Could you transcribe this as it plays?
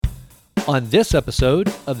on this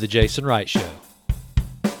episode of The Jason Wright Show.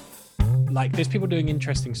 Like, there's people doing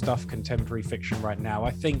interesting stuff, contemporary fiction right now.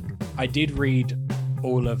 I think I did read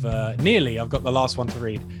all of, I've got the last one to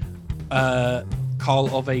read.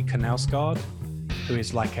 Karl Ove Knausgaard, who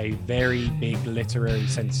is like a very big literary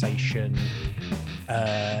sensation.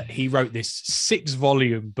 He wrote this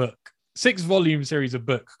 6-volume series of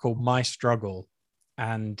book called My Struggle.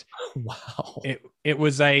 And Wow. it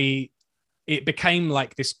became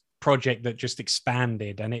like this project that just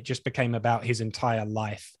expanded, and it just became about his entire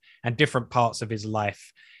life and different parts of his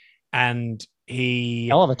life. And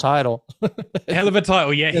hell of a title.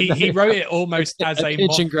 Yeah. He wrote it almost as a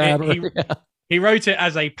attention grabber. He wrote it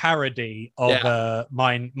as a parody of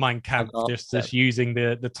Mein Kampf, just using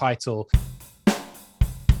the title.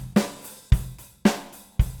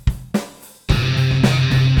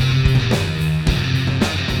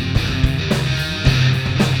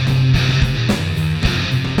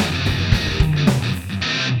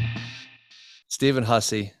 Stephen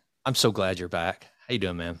Hussey, I'm so glad you're back. How you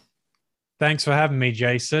doing, man? Thanks for having me,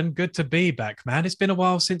 Jason. Good to be back, man. It's been a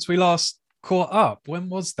while since we last caught up. When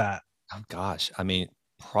was that? Oh, gosh. I mean,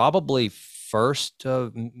 probably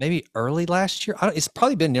maybe early last year. It's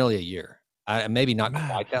probably been nearly a year. Maybe not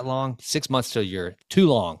quite that long. 6 months to a year. Too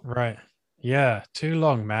long. Right. Yeah, too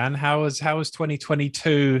long, man. How was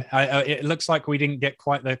 2022? It looks like we didn't get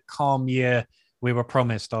quite the calm year we were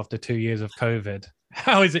promised after 2 years of COVID.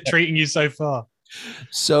 How is it treating you so far?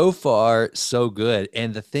 So far, so good.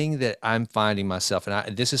 And the thing that I'm finding myself,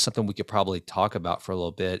 and this is something we could probably talk about for a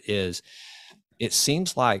little bit, is it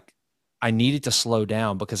seems like I needed to slow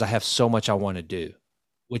down because I have so much I want to do,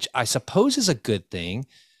 which I suppose is a good thing.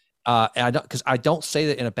 Because I don't say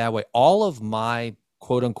that in a bad way. All of my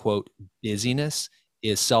quote unquote busyness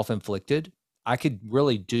is self-inflicted. I could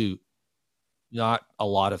really do not a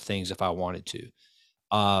lot of things if I wanted to.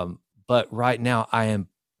 But right now I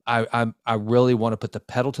really want to put the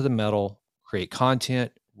pedal to the metal, create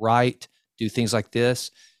content, write, do things like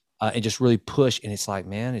this, and just really push. And it's like,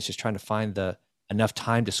 man, it's just trying to find enough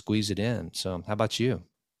time to squeeze it in. So how about you?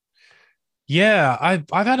 Yeah,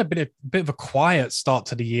 I've had a bit of a quiet start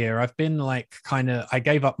to the year. I've been like I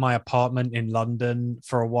gave up my apartment in London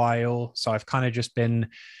for a while. So I've kind of just been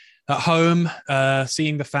at home,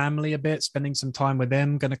 seeing the family a bit, spending some time with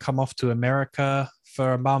them. Going to come off to America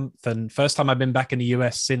for a month, and first time I've been back in the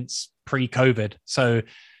US since pre-COVID. So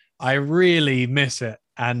I really miss it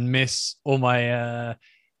and miss all my,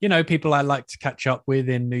 people I like to catch up with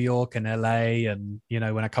in New York and LA, and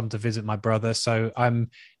when I come to visit my brother. So I'm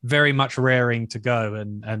very much raring to go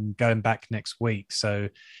and going back next week. So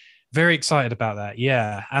very excited about that.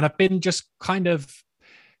 Yeah, and I've been just kind of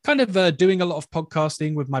doing a lot of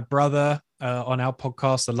podcasting with my brother on our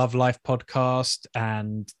podcast, the Love Life podcast,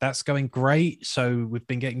 and that's going great. So we've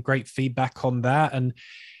been getting great feedback on that, and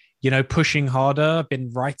pushing harder. I've been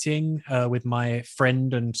writing with my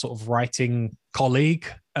friend and sort of writing colleague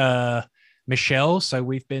Michelle. So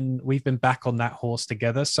we've been back on that horse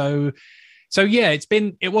together. So yeah,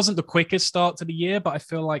 it wasn't the quickest start to the year, but I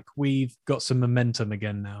feel like we've got some momentum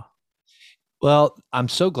again now. Well, I'm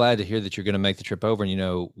so glad to hear that you're going to make the trip over.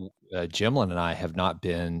 And, Jimlin and I have not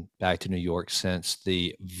been back to New York since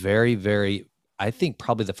the very, very, I think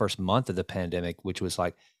probably the first month of the pandemic, which was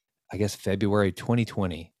like, I guess, February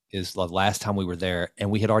 2020 is the last time we were there.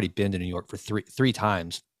 And we had already been to New York for three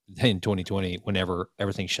times in 2020, whenever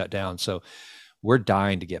everything shut down. So we're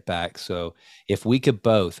dying to get back. So if we could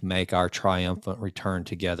both make our triumphant return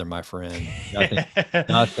together, my friend,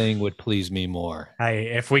 nothing would please me more. Hey,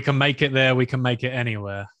 if we can make it there, we can make it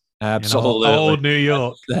anywhere. Absolutely. Old New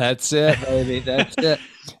York. That's it, baby. That's it.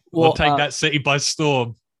 We'll take that city by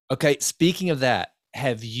storm. Okay. Speaking of that,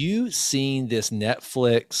 have you seen this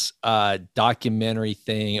Netflix documentary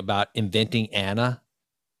thing about inventing Anna?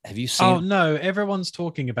 Have you seen? Oh no, everyone's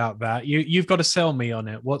talking about that. You've got to sell me on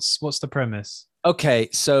it. What's the premise? Okay,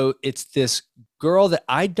 so it's this girl that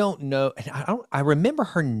I don't know, and I remember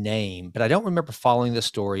her name, but I don't remember following the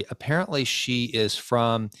story. Apparently, she is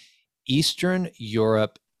from Eastern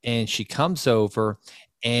Europe, and she comes over,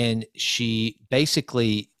 and she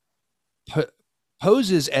basically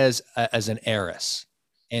poses as an heiress,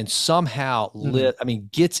 and somehow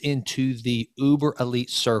gets into the uber elite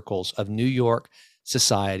circles of New York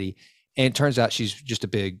society, and it turns out she's just a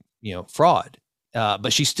big, fraud.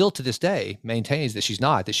 But she still to this day maintains that she's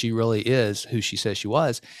not, that she really is who she says she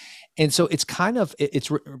was. And so it's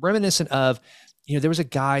it's reminiscent of, there was a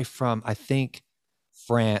guy from, I think,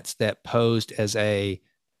 France that posed as a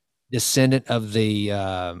descendant of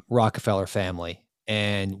the Rockefeller family.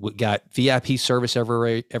 and we got VIP service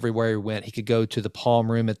everywhere he went. He could go to the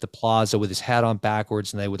palm room at the plaza with his hat on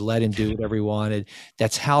backwards, and they would let him do whatever he wanted.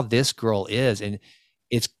 That's how this girl is, and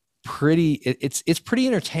it's it's pretty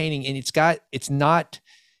entertaining, and it's got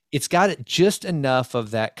just enough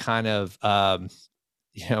of that kind of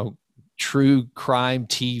you know, true crime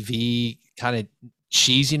TV kind of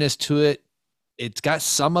cheesiness to it. It's got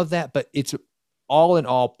some of that, but it's all in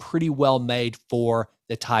all pretty well made for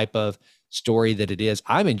the type of story that it is.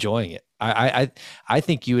 I'm enjoying it. I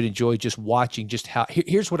think you would enjoy just watching just how.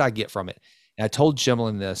 Here's what I get from it. And I told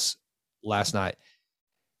Jimlin this last night.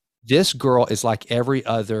 This girl is like every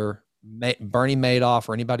other Bernie Madoff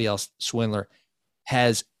or anybody else swindler.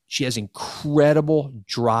 She has incredible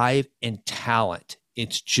drive and talent.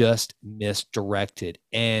 It's just misdirected.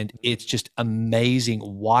 And it's just amazing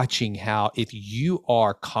watching how, if you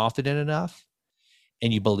are confident enough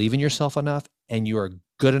and you believe in yourself enough and you're a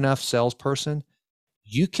good enough salesperson,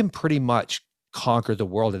 you can pretty much conquer the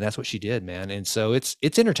world. And that's what she did, man. And so it's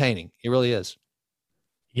entertaining. It really is.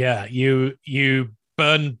 Yeah, you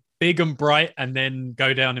burn big and bright and then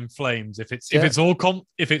go down in flames. If it's all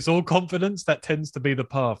confidence, that tends to be the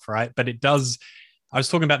path, right? But it does. I was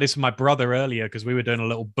talking about this with my brother earlier because we were doing a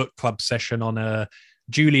little book club session on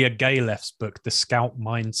Julia Galef's book, The Scout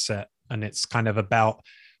Mindset, and it's kind of about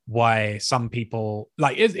why some people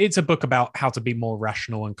like it's a book about how to be more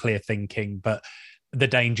rational and clear thinking, but the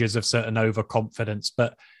dangers of certain overconfidence.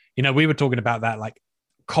 But we were talking about that, like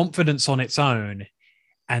confidence on its own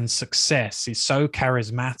and success is so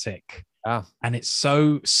charismatic. And it's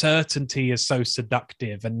certainty is so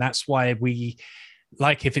seductive. And that's why we,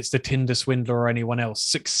 like, if it's the Tinder swindler or anyone else,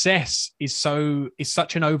 success is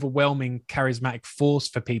such an overwhelming charismatic force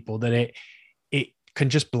for people that it can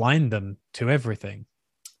just blind them to everything.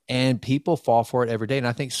 And people fall for it every day. And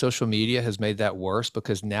I think social media has made that worse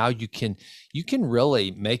because now you can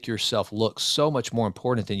really make yourself look so much more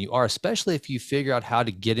important than you are, especially if you figure out how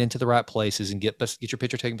to get into the right places and get your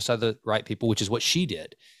picture taken beside the right people, which is what she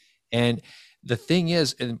did. And the thing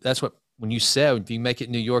is, and that's what, when you said, if you make it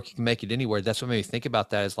in New York, you can make it anywhere. That's what made me think about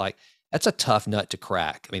that, is like, that's a tough nut to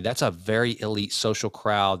crack. I mean, that's a very elite social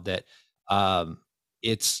crowd that some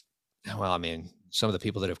of the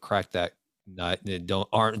people that have cracked that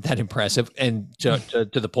aren't that impressive, and to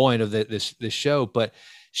the point of this show, but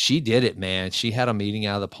she did it, man. She had a meeting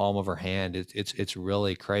out of the palm of her hand. It's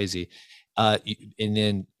really crazy. And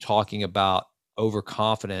then talking about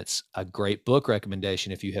overconfidence, a great book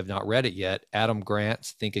recommendation if you have not read it yet, Adam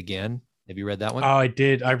Grant's Think Again. Have you read that one? Oh, I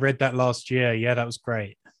did. I read that last year. Yeah, that was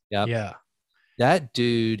great. Yep. Yeah. That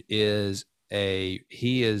dude he's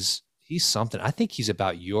something. I think he's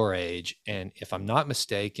about your age, and if I'm not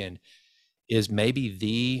mistaken, is maybe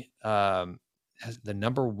the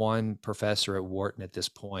number one professor at Wharton at this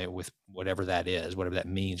point, with whatever that is, whatever that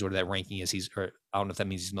means, whatever that ranking is. I don't know if that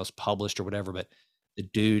means he's most published or whatever, but the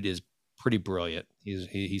dude is pretty brilliant.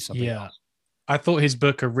 He's something else. I thought his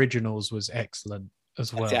book Originals was excellent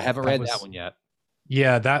as well. I haven't read that one yet.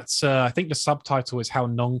 Yeah, that's I think the subtitle is How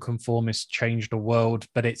Nonconformists Changed the World,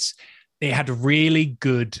 but it had really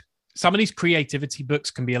good. Some of these creativity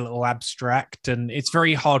books can be a little abstract, and it's a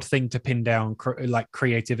very hard thing to pin down, like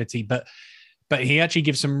creativity. But he actually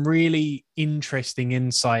gives some really interesting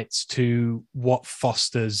insights to what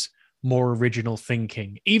fosters more original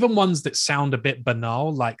thinking, even ones that sound a bit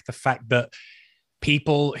banal, like the fact that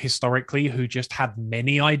people historically who just had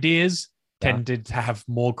many ideas tended to have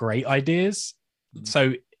more great ideas. Mm-hmm.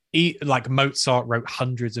 So like Mozart wrote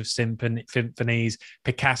hundreds of symphonies,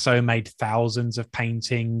 Picasso made thousands of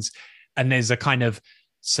paintings, and there's a kind of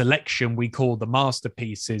selection we call the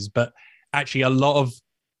masterpieces. But actually, a lot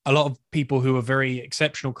of people who are very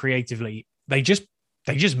exceptional creatively, they just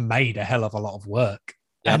made a hell of a lot of work.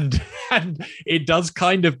 Yep. And it does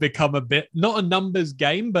kind of become a bit, not a numbers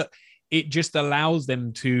game, but it just allows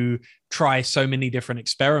them to try so many different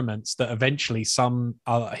experiments that eventually some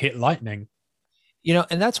hit lightning.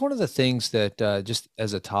 And that's one of the things that just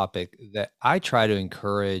as a topic that I try to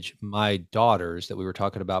encourage my daughters that we were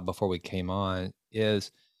talking about before we came on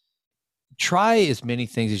is try as many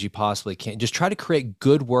things as you possibly can. Just try to create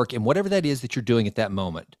good work in whatever that is that you're doing at that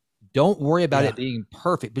moment. Don't worry about it being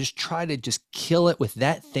perfect, but just try to just kill it with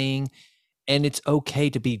that thing. And it's okay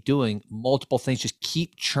to be doing multiple things. Just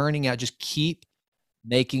keep churning out, just keep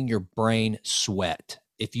making your brain sweat.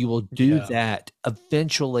 If you will do that,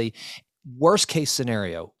 eventually, worst case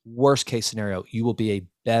scenario, you will be a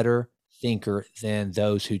better thinker than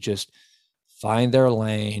those who just find their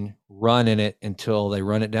lane, run in it until they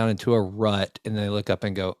run it down into a rut, and they look up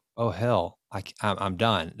and go, "Oh hell, I'm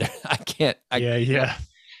done. I can't." Yeah.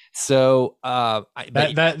 So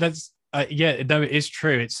that's Yeah, no, it is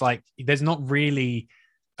true. It's like there's not really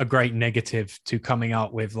a great negative to coming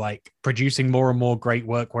out with like producing more and more great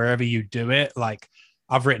work wherever you do it. Like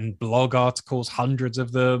I've written blog articles, hundreds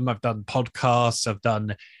of them. I've done podcasts. I've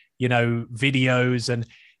done, videos,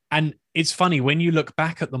 and it's funny when you look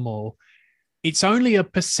back at them all. It's only a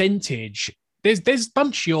percentage. There's a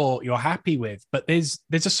bunch you're happy with, but there's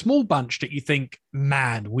a small bunch that you think,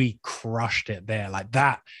 man, we crushed it there. Like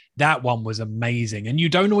that one was amazing. And you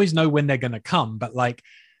don't always know when they're gonna come, but like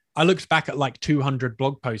I looked back at like 200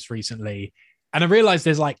 blog posts recently, and I realized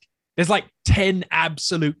there's like 10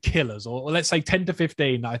 absolute killers, or let's say 10 to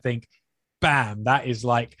 15 that I think, bam, that is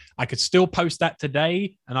like I could still post that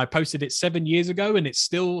today, and I posted it 7 years ago, and it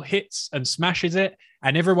still hits and smashes it,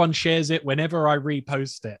 and everyone shares it whenever I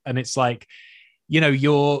repost it. And it's like,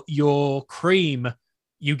 your cream,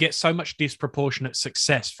 you get so much disproportionate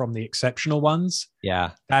success from the exceptional ones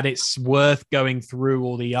Yeah. that it's worth going through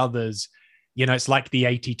all the others. It's like the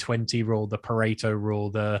 80-20 rule, the Pareto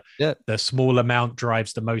rule, Yeah. the small amount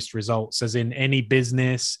drives the most results. As in any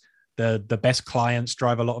business, the best clients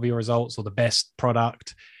drive a lot of your results, or the best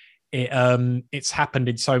product. It's happened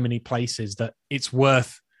in so many places that it's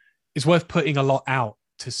worth putting a lot out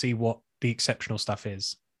to see what the exceptional stuff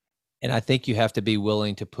is. And I think you have to be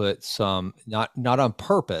willing to put some, not on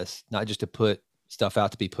purpose, not just to put stuff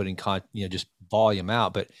out to be putting just volume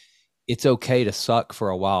out, but it's okay to suck for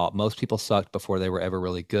a while. Most people sucked before they were ever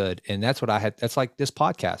really good. And that's what I had. That's like this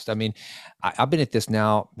podcast. I mean, I've been at this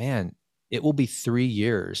now, man, it will be 3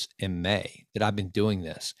 years in May that I've been doing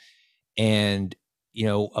this. And,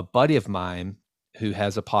 a buddy of mine who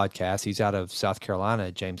has a podcast, he's out of South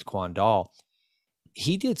Carolina, James Quandall,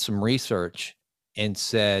 he did some research and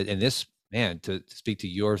said, and this, man, to speak to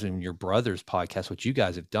yours and your brother's podcast, what you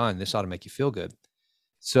guys have done, this ought to make you feel good.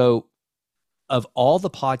 So of all the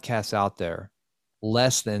podcasts out there,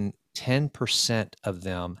 less than 10% of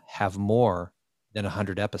them have more than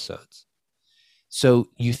 100 episodes. So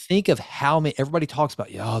you think of how many, everybody talks about,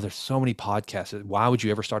 there's so many podcasts. Why would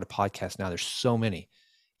you ever start a podcast now? There's so many.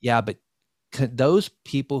 Yeah, but those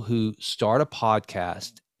people who start a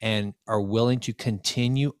podcast and are willing to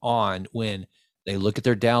continue on when they look at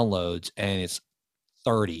their downloads and it's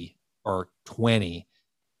 30 or 20,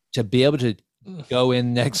 to be able to go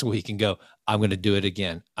in next week and go, I'm going to do it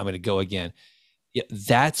again. I'm going to go again. Yeah,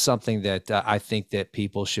 that's something that I think that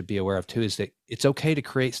people should be aware of too, is that it's okay to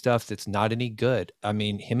create stuff that's not any good. I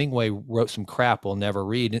mean, Hemingway wrote some crap we'll never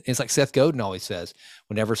read. It's like Seth Godin always says,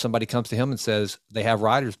 whenever somebody comes to him and says they have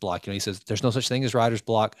writer's block, he says, there's no such thing as writer's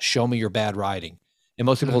block. Show me your bad writing. And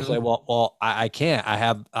most people will say, well, I can't. I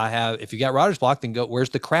have. If you got writer's block, then go. Where's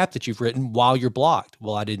the crap that you've written while you're blocked?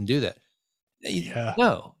 Well, I didn't do that. Yeah.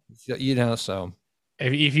 No, so.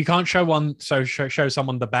 If you can't show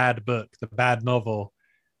someone the bad book, the bad novel,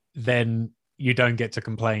 then you don't get to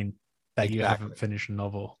complain that you haven't finished a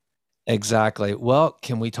novel. Exactly. Well,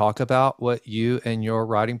 can we talk about what you and your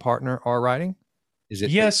writing partner are writing? Is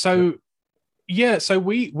it? So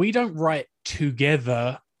we don't write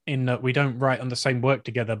together, in that we don't write on the same work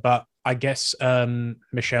together, but I guess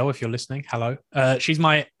Michelle, if you're listening, hello. She's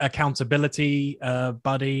my accountability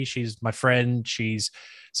buddy. She's my friend. She's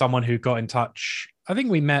someone who got in touch. I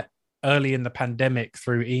think we met early in the pandemic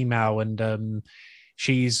through email, and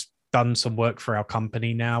she's done some work for our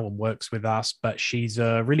company now and works with us, but she's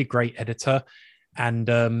a really great editor.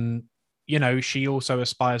 And, she also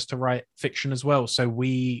aspires to write fiction as well. So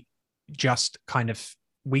we just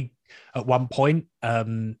at one point,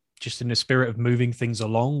 just in the spirit of moving things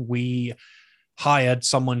along, we hired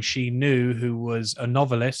someone she knew who was a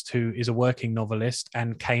novelist, who is a working novelist,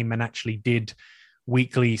 and came and actually did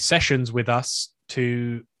weekly sessions with us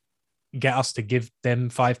to get us to give them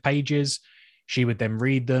 5 pages. She would then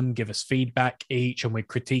read them, give us feedback each, and we'd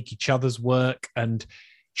critique each other's work. And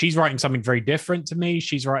she's writing something very different to me.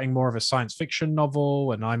 She's writing more of a science fiction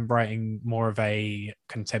novel, and I'm writing more of a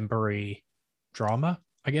contemporary drama,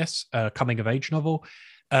 I guess, coming of age novel.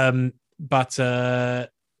 But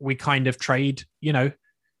we kind of trade,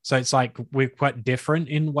 so it's like we're quite different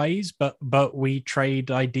in ways, but we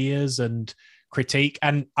trade ideas and critique.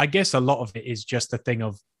 And I guess a lot of it is just a thing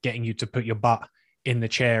of getting you to put your butt in the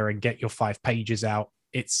chair and get your 5 pages out.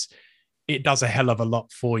 It does a hell of a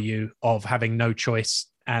lot for you, of having no choice.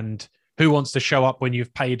 And who wants to show up when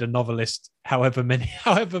you've paid a novelist however many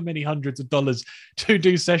hundreds of dollars to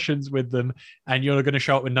do sessions with them, and you're going to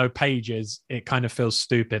show up with no pages? It kind of feels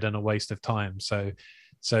stupid and a waste of time. So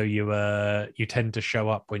you tend to show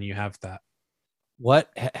up when you have that. What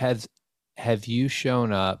have you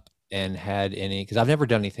shown up and had any, because I've never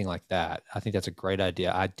done anything like that. I think that's a great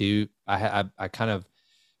idea. I kind of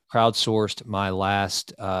crowdsourced my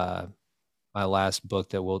last my last book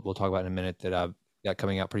that we'll talk about in a minute that I've got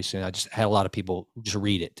coming out pretty soon. I just had a lot of people just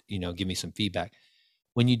read it, give me some feedback.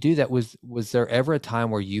 When you do that, was there ever a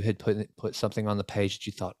time where you had put something on the page that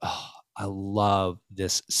you thought, oh, I love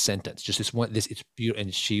this sentence, just this one, it's beautiful,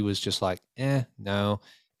 and she was just like, no,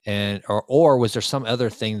 and or was there some other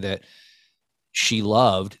thing that she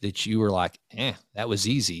loved that you were like, that was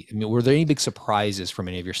easy? I mean, were there any big surprises from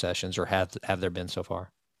any of your sessions, or have there been so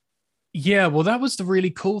far? Yeah, well, that was the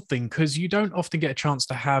really cool thing because you don't often get a chance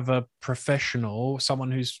to have a professional,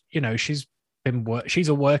 someone who's, she's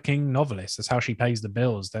a working novelist. That's how she pays the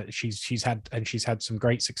bills. That she's had some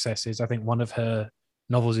great successes. I think one of her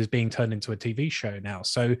novels is being turned into a TV show now.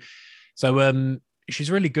 So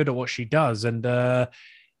she's really good at what she does, and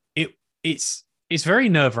it it's very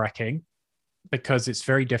nerve-wracking because it's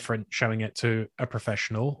very different showing it to a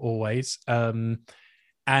professional always.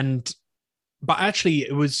 And but actually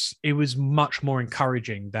it was much more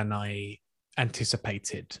encouraging than I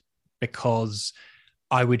anticipated, because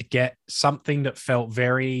I would get something that felt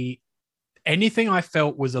very, anything I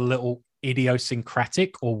felt was a little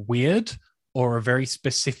idiosyncratic or weird, or a very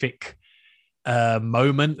specific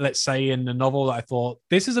moment, let's say in the novel, that I thought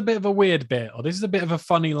this is a bit of a weird bit, or this is a bit of a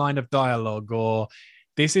funny line of dialogue, or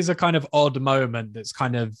this is a kind of odd moment that's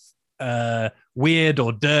kind of weird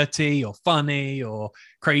or dirty or funny or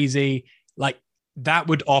crazy. Like, that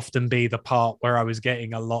would often be the part where I was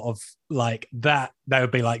getting a lot of like that. That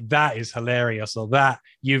would be like, that is hilarious, or that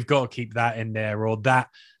you've got to keep that in there, or that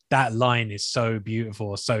line is so beautiful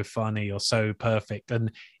or so funny or so perfect.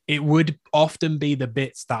 And it would often be the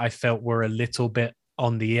bits that I felt were a little bit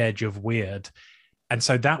on the edge of weird. And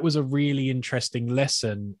so that was a really interesting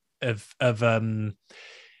lesson of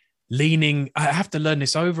leaning. I have to learn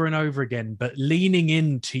this over and over again, but leaning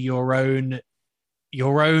into your own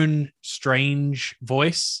strange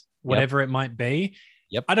voice, whatever it might be.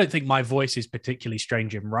 Yep. I don't think my voice is particularly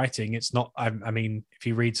strange in writing. It's not. I mean, if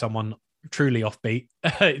you read someone truly offbeat,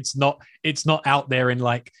 it's not out there in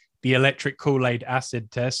like the Electric Kool-Aid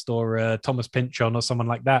Acid Test or Thomas Pynchon or someone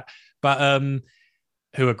like that. But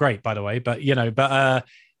who are great, by the way. But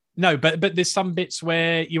no, but there's some bits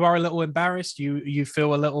where you are a little embarrassed. You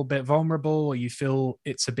feel a little bit vulnerable, or you feel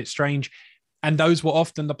it's a bit strange. And those were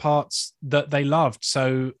often the parts that they loved.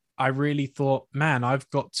 So I really thought, man, I've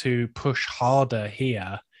got to push harder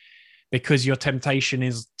here, because your temptation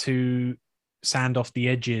is to sand off the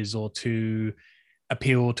edges or to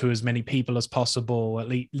appeal to as many people as possible. At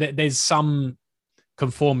least there's some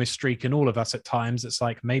conformist streak in all of us at times. It's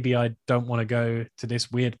like, maybe I don't want to go to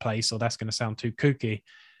this weird place, or that's going to sound too kooky.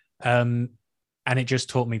 And it just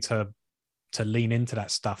taught me to lean into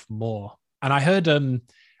that stuff more. And I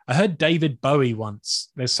heard David Bowie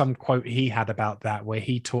once, there's some quote he had about that, where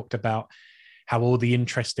he talked about how all the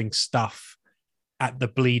interesting stuff at the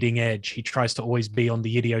bleeding edge, he tries to always be on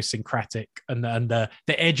the idiosyncratic and the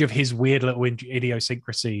edge of his weird little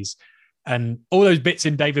idiosyncrasies. And all those bits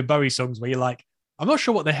in David Bowie songs where you're like, I'm not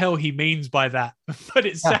sure what the hell he means by that, but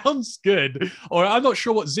it sounds good. Or I'm not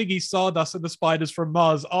sure what Ziggy Stardust and the Spiders from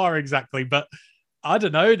Mars are exactly, but I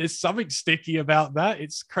don't know. There's something sticky about that.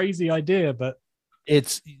 It's a crazy idea, but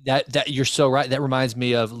it's that you're so right. That reminds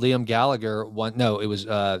me of Liam Gallagher. It was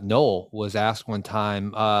Noel was asked one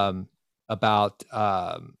time about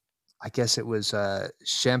I guess it was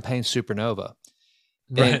Champagne Supernova,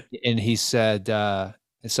 right. and he said, and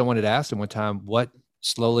someone had asked him one time, what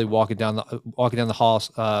slowly walking down the hall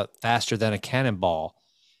faster than a cannonball,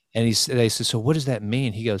 and they said, so what does that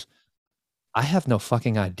mean? He goes, I have no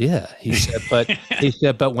fucking idea. He said,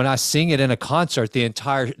 but when I sing it in a concert, the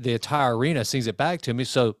entire arena sings it back to me.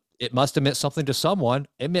 So it must have meant something to someone.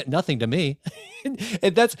 It meant nothing to me.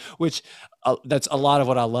 And that's a lot of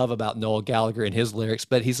what I love about Noel Gallagher and his lyrics.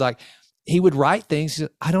 But he's like, he would write things.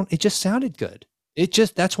 It just sounded good.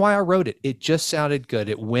 That's why I wrote it. It just sounded good.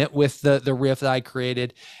 It went with the riff that I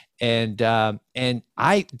created. And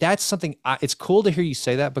that's something it's cool to hear you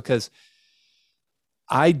say that, because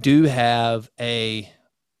I do have a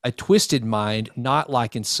twisted mind, not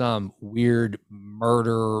like in some weird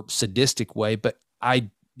murder sadistic way, but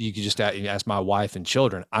you could just ask my wife and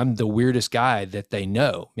children. I'm the weirdest guy that they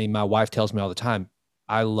know. I mean, my wife tells me all the time,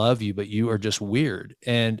 I love you, but you are just weird.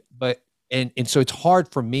 And so it's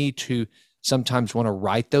hard for me to sometimes want to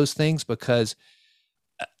write those things, because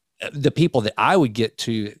the people that I would get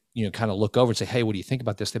to, kind of look over and say, hey, what do you think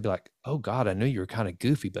about this? They'd be like, oh God, I knew you were kind of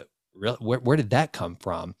goofy, but really, where did that come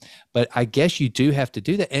from? But I guess you do have to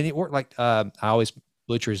do that. And it worked like, I always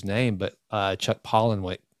butcher his name, but Chuck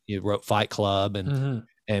Palahniuk, he wrote Fight Club and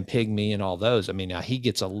Pygmy and all those. I mean, now he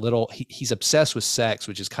gets he's obsessed with sex,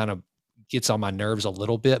 which is kind of gets on my nerves a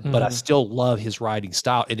little bit, but I Mhm. still love his writing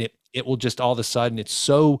style. And it will just all of a sudden, it's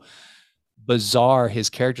so bizarre, his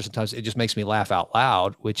character, sometimes it just makes me laugh out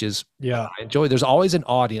loud, which is what Yeah. I enjoy. There's always an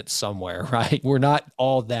audience somewhere, right? We're not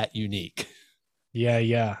all that unique. Yeah,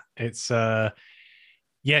 yeah. It's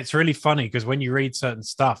really funny because when you read certain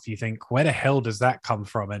stuff, you think, where the hell does that come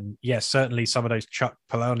from? And yeah, certainly some of those Chuck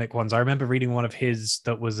Palahniuk ones. I remember reading one of his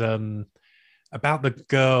that was about the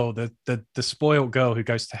girl, the spoiled girl who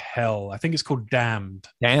goes to hell. I think it's called Damned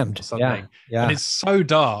or Damned. Yeah. something. And Yeah. it's so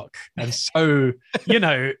dark and so,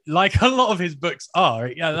 like a lot of his books are.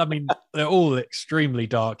 Yeah, I mean, they're all extremely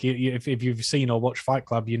dark. If you've seen or watched Fight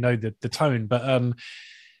Club, you know the tone. But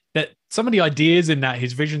that some of the ideas in that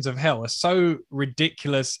his visions of hell are so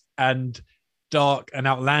ridiculous and dark and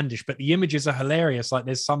outlandish, but the images are hilarious. Like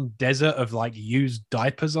there's some desert of like used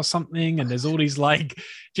diapers or something, and there's all these like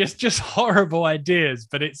just horrible ideas.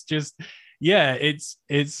 But it's just, yeah, it's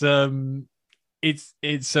a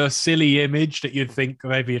silly image that you'd think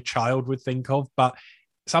maybe a child would think of. But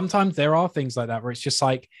sometimes there are things like that where it's just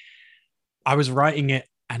like, I was writing it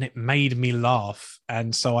and it made me laugh.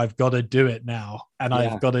 And so I've got to do it now. And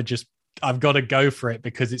Yeah. I've got to go for it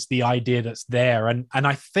because it's the idea that's there. And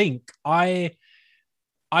I think I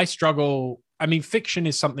struggle. I mean, fiction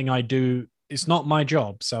is something I do. It's not my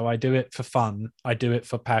job. So I do it for fun. I do it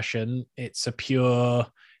for passion. It's a pure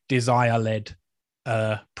desire led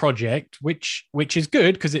project, which is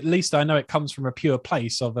good because at least I know it comes from a pure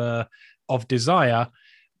place of desire.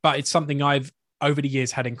 But it's something I've over the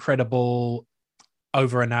years had incredible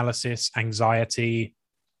overanalysis, anxiety.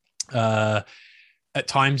 At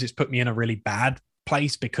times, it's put me in a really bad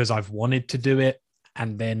place because I've wanted to do it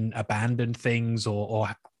and then abandoned things or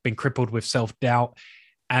been crippled with self doubt.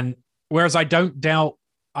 And whereas I don't doubt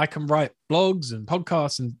I can write blogs and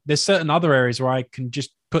podcasts, and there's certain other areas where I can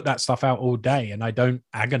just put that stuff out all day and I don't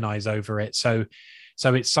agonize over it. So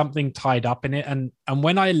it's something tied up in it. And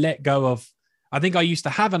when I let go of, I think I used to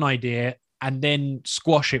have an idea and then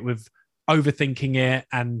squash it with overthinking it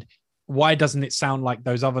and why doesn't it sound like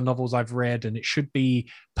those other novels I've read and it should be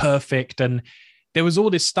perfect. And there was all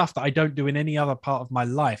this stuff that I don't do in any other part of my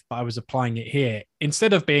life, but I was applying it here.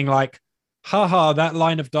 Instead of being like, haha, that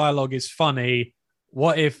line of dialogue is funny.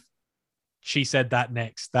 What if she said that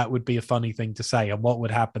next? That would be a funny thing to say. And what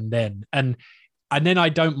would happen then? And then I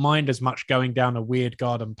don't mind as much going down a weird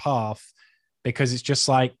garden path because it's just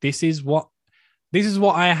like, this is what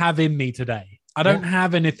I have in me today. I don't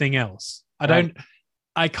have anything else.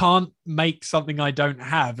 I can't make something I don't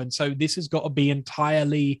have. And so this has got to be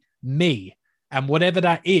entirely me. And whatever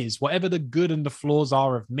that is, whatever the good and the flaws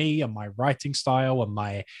are of me and my writing style and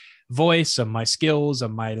my voice and my skills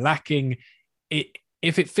and my lacking,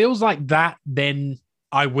 if it feels like that, then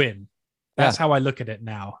I win. That's how I look at it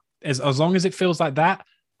now. As long as it feels like that,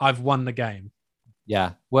 I've won the game.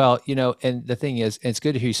 Yeah. Well, and the thing is, it's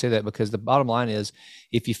good to hear you say that because the bottom line is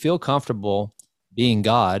if you feel comfortable being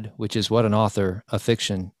God, which is what an author of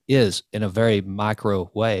fiction is in a very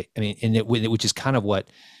micro way. I mean, which is kind of what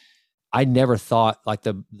I never thought, like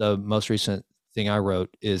the most recent thing I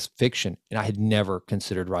wrote is fiction. And I had never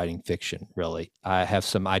considered writing fiction, really. I have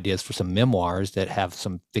some ideas for some memoirs that have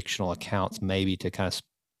some fictional accounts, maybe to kind of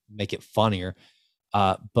make it funnier.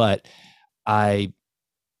 But I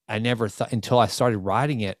never thought until I started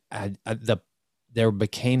writing it, there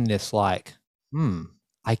became this like,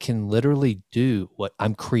 I can literally do what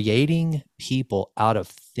I'm creating people out of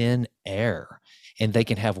thin air and they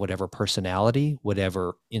can have whatever personality,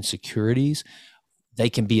 whatever insecurities,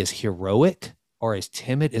 they can be as heroic or as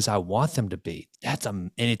timid as I want them to be.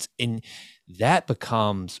 And that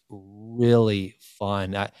becomes really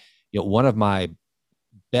fun. One of my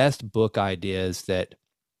best book ideas that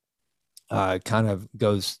kind of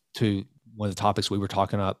goes to one of the topics we were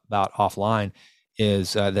talking about offline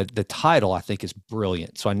is the title I think is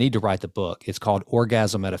brilliant. So I need to write the book. It's called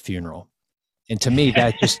Orgasm at a Funeral. And to me,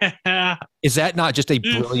 that just is that not just a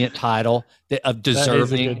brilliant title of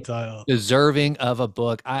deserving of a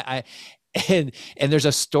book? And there's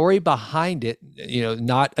a story behind it,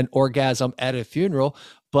 not an orgasm at a funeral,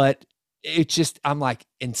 but I'm like,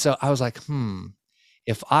 and so I was like,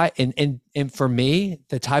 if I and for me,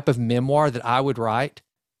 the type of memoir that I would write,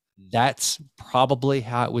 that's probably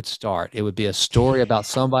how it would start. It would be a story about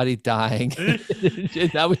somebody dying.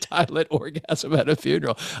 And I would title it Orgasm at a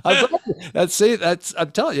Funeral. I'm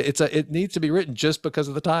telling you, it needs to be written just because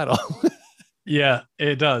of the title. Yeah,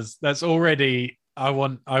 it does. That's already, I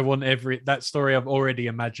want that story. I'm already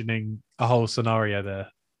imagining a whole scenario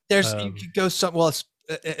there. You could go well,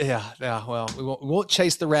 well, we won't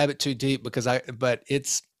chase the rabbit too deep but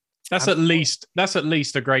I'm That's at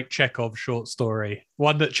least a great Chekhov short story,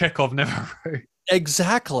 one that Chekhov never wrote.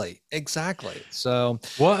 exactly. So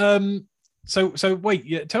What so wait,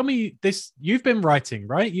 yeah, tell me this. You've been writing,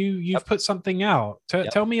 right? You've put something out. yep.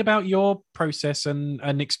 Tell me about your process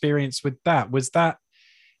and experience with that. Was that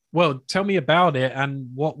well, tell me about it and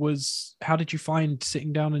how did you find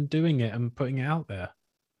sitting down and doing it and putting it out there?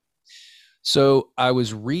 So I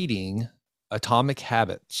was reading Atomic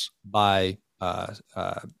Habits by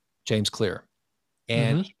James Clear,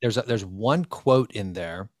 and Mm-hmm. there's one quote in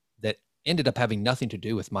there that ended up having nothing to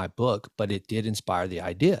do with my book, but it did inspire the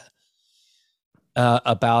idea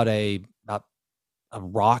about about a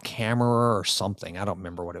rock hammerer or something. I don't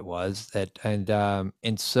remember what it was that,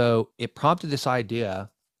 and so it prompted this idea.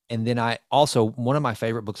 And then I also, one of my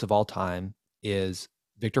favorite books of all time is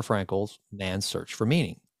Viktor Frankl's Man's Search for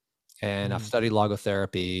Meaning. And I've Mm. studied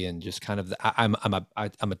logotherapy and just kind of I'm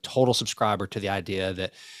a total subscriber to the idea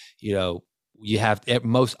that, you know, you have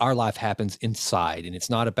most our life happens inside, and it's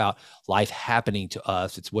not about life happening to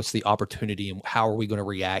us. It's what's the opportunity and how are we going to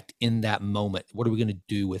react in that moment? What are we going to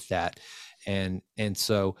do with that? And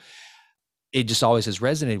so it just always has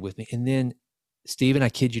resonated with me. And then, Stephen, I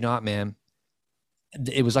kid you not, man,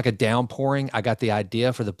 it was like a downpouring. I got the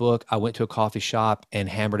idea for the book. I went to a coffee shop and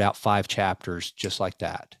hammered out 5 chapters just like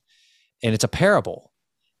that. And it's a parable.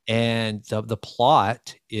 And the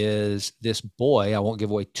plot is this boy, I won't give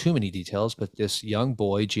away too many details, but this young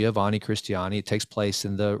boy, Giovanni Cristiani, it takes place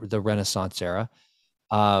in the Renaissance era.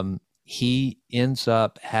 He ends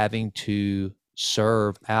up having to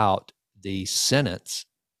serve out the sentence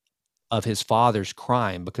of his father's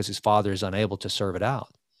crime because his father is unable to serve it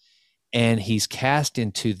out. And he's cast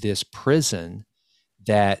into this prison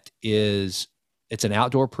that is, it's an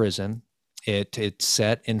outdoor prison. It's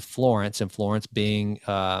set in Florence, and Florence being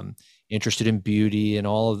interested in beauty and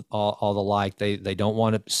all the like. They don't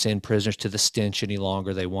want to send prisoners to the stench any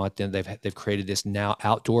longer. They want them. They've created this now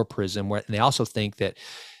outdoor prison where, and they also think that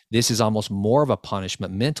this is almost more of a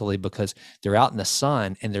punishment mentally because they're out in the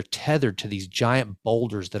sun and they're tethered to these giant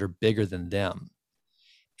boulders that are bigger than them.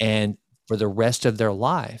 And for the rest of their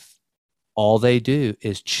life, all they do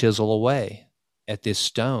is chisel away at this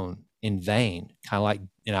stone in vain, kind of like,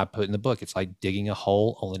 and I put in the book, it's like digging a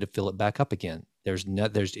hole only to fill it back up again. There's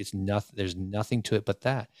nothing to it but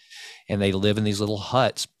that. And they live in these little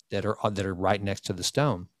huts that are right next to the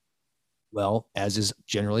stone. Well, as is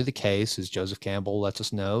generally the case, as Joseph Campbell lets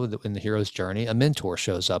us know, that in the hero's journey, a mentor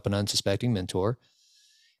shows up, an unsuspecting mentor,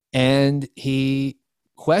 and he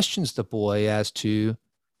questions the boy as to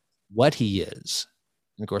what he is.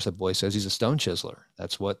 And of course, the boy says he's a stone chiseler.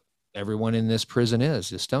 That's what everyone in this prison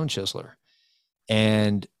is a stone chiseler.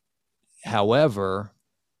 And however,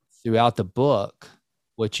 throughout the book,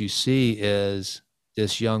 what you see is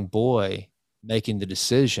this young boy making the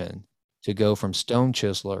decision to go from stone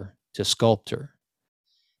chiseler to sculptor.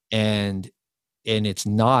 And it's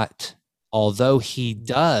not, although he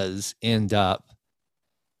does end up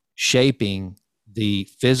shaping the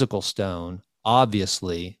physical stone,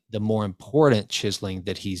 obviously the more important chiseling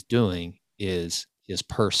that he's doing is his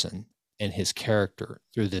person and his character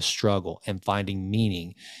through this struggle and finding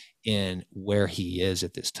meaning in where he is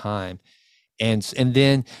at this time. And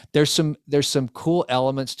then there's some cool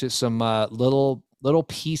elements to some little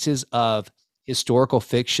pieces of historical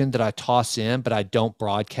fiction that I toss in, but I don't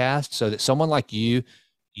broadcast, so that someone like you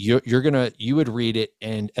would read it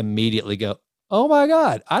and immediately go, "Oh my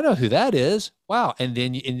God, I know who that is! Wow!" And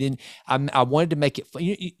then I wanted to make it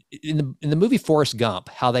in the movie Forrest Gump,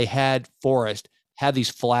 how they had Forrest have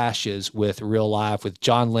these flashes with real life, with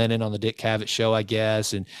John Lennon on the Dick Cavett show, I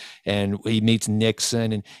guess, and he meets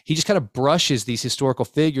Nixon, and he just kind of brushes these historical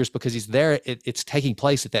figures because he's there. It's taking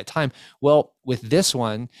place at that time. Well, with this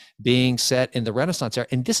one being set in the Renaissance era,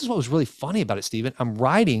 and this is what was really funny about it, Stephen. I'm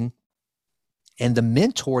writing, and the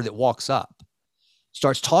mentor that walks up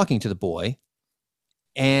starts talking to the boy,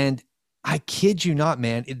 and I kid you not,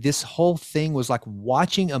 man, this whole thing was like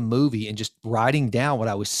watching a movie and just writing down what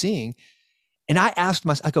I was seeing. And I asked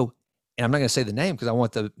myself, I go, and I'm not going to say the name because I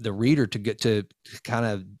want the reader to get to kind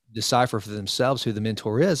of decipher for themselves who the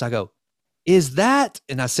mentor is. I go, is that?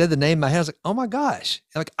 And I said the name in my head. I was like, oh my gosh,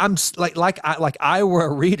 like I'm like I were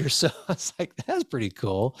a reader. So I was like, that's pretty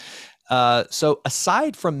cool. So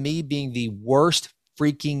aside from me being the worst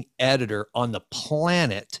freaking editor on the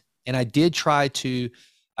planet, and I did try to,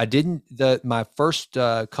 I didn't my first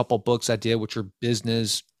couple books I did, which are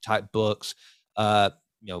business type books, you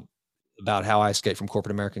know, about how I escaped from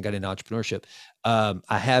corporate America and got into entrepreneurship.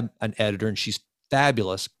 I had an editor and she's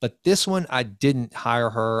fabulous, but this one I didn't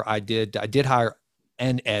hire her. I did hire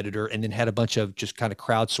an editor and then had a bunch of just kind of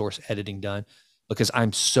crowdsource editing done. because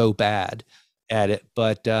I'm so bad at it.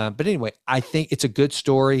 But anyway, I think it's a good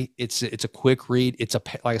story. It's a quick read.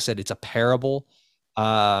 Like I said, it's a parable,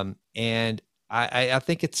 and I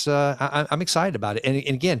think I'm excited about it.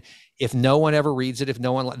 And again, if no one ever reads it, if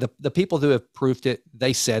no one the people who have proofed it,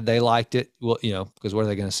 they said they liked it. Well, because what are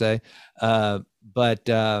they going to say? But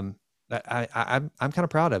I'm kind of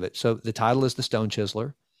proud of it. So the title is The Stone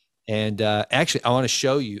Chiseler. And actually, I want to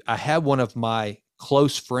show you. I have one of my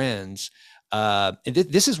close friends. And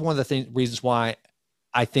this is one of the reasons why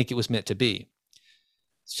I think it was meant to be.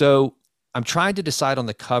 So I'm trying to decide on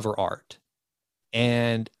the cover art.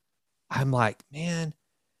 And I'm like, man,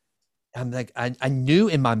 I knew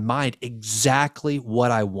in my mind exactly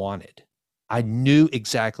what I wanted. I knew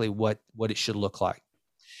exactly what it should look like.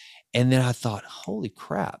 And then I thought, holy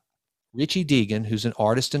crap, Richie Deegan, who's an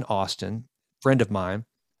artist in Austin, friend of mine,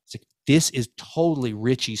 said, this is totally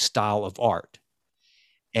Richie's style of art.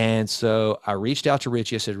 And so I reached out to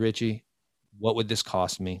Richie. I said, Richie, what would this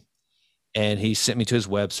cost me? And he sent me to his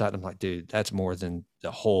website. I'm like, dude, that's more than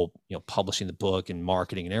the whole, publishing the book and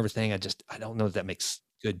marketing and everything. I don't know if that makes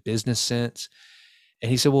good business sense. And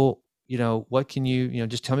he said, well, what can you,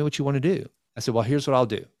 just tell me what you want to do. I said, well, here's what I'll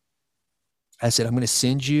do. I said, I'm going to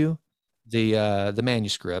send you the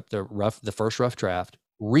manuscript, the first rough draft,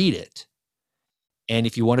 read it. And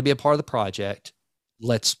if you want to be a part of the project,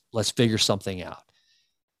 let's figure something out.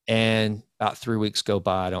 And about 3 weeks go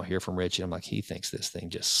by, I don't hear from Richie. I'm like, he thinks this thing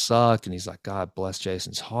just sucked. And he's like, God bless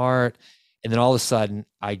Jason's heart. And then all of a sudden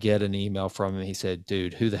I get an email from him. He said,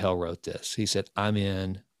 dude, who the hell wrote this? He said, I'm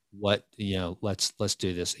in. What, let's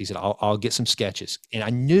do this. He said, I'll get some sketches. And I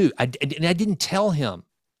knew, and I didn't tell him.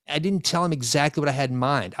 I didn't tell him exactly what I had in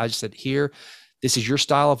mind. I just said, here, this is your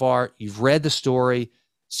style of art. You've read the story.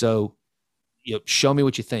 So, show me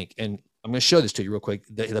what you think. And I'm going to show this to you real quick,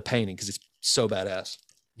 the painting, because it's so badass.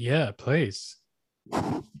 Yeah, please.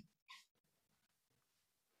 For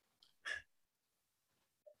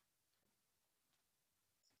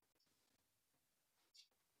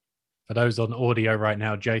those on audio right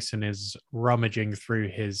now, Jason is rummaging through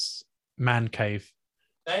his man cave.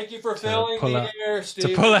 Thank you for filling the air,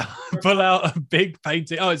 Steve. To pull out a big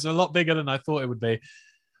painting. Oh, it's a lot bigger than I thought it would be.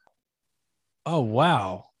 Oh,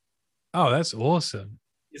 wow. Oh, that's awesome.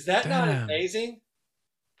 Is that not amazing?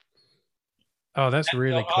 Oh, that's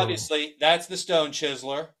really cool. Obviously, that's the Stone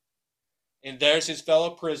Chiseler. And there's his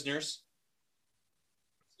fellow prisoners.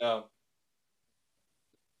 So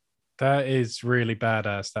that is really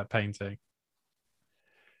badass, that painting.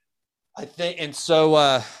 I think, and so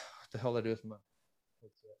what the hell did I do with my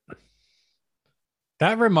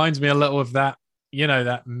that reminds me a little of that,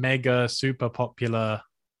 that mega super popular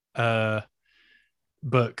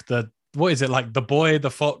book. What is it, like The Boy, the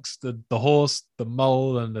Fox, the horse, the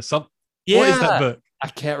mole, and the something? Yeah. What is that book? I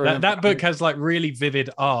can't remember. That book has like really vivid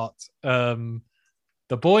art. The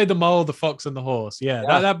Boy, the Mole, the Fox, and the Horse. Yeah.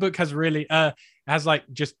 That book has really has like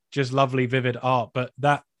just lovely vivid art, but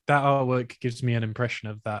that artwork gives me an impression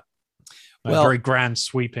of that very grand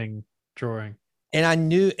sweeping drawing. And I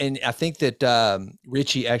knew, and I think that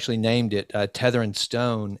Richie actually named it Tether and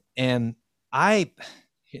Stone. And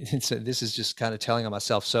so this is just kind of telling on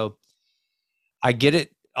myself. So I get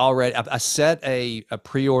it already. I set a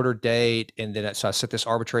pre-order date, and then so I set this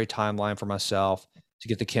arbitrary timeline for myself to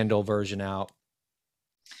get the Kindle version out.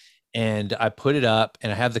 And I put it up,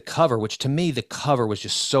 and I have the cover, which to me, the cover was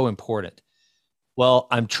just so important. Well,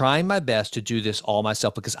 I'm trying my best to do this all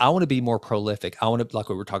myself because I want to be more prolific. I want to, like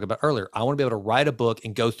we were talking about earlier, I want to be able to write a book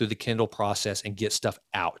and go through the Kindle process and get stuff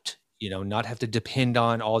out, not have to depend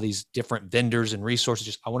on all these different vendors and resources.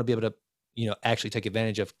 Just, I want to be able to, actually take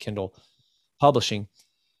advantage of Kindle publishing.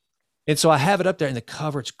 And so I have it up there in the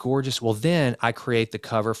cover. It's gorgeous. Well, then I create the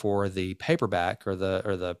cover for the paperback or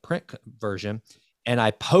the print version, and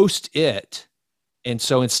I post it. And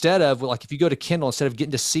so instead of, like, if you go to Kindle, instead of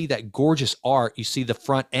getting to see that gorgeous art, you see the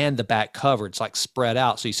front and the back cover. It's like spread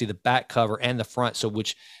out. So you see the back cover and the front. So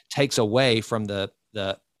which takes away from the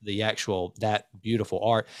actual, that beautiful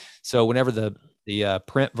art. So whenever the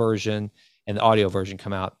print version and the audio version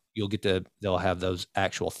come out, they'll have those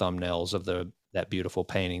actual thumbnails of that beautiful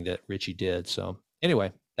painting that Richie did. So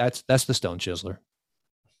anyway, that's the Stone Chiseler.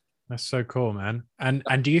 That's so cool, man. And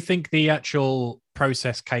do you think the actual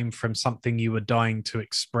process came from something you were dying to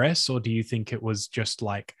express, or do you think it was just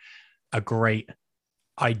like a great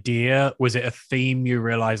idea? Was it a theme you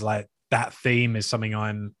realized, like, that theme is something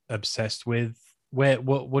I'm obsessed with?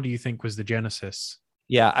 What do you think was the genesis?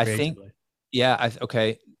 Yeah, I think,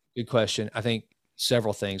 okay, good question. I think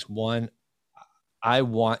several things. One, I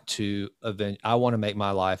want to make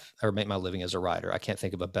my living as a writer. I can't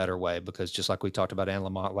think of a better way, because just like we talked about Anne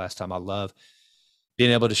Lamott last time, I love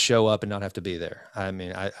being able to show up and not have to be there. I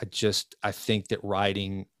mean, I think that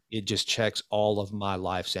writing, it just checks all of my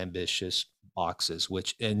life's ambitious boxes,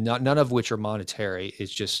 which, and none of which are monetary.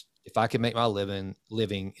 It's just, if I could make my living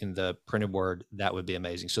in the printed word, that would be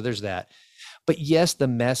amazing. So there's that. But yes, the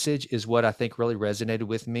message is what I think really resonated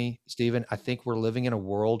with me, Stephen. I think we're living in a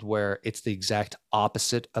world where it's the exact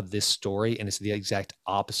opposite of this story, and it's the exact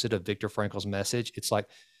opposite of Viktor Frankl's message. It's like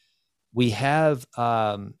we have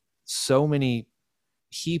so many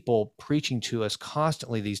people preaching to us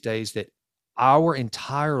constantly these days that our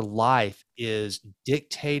entire life is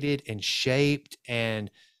dictated and shaped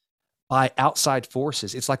and by outside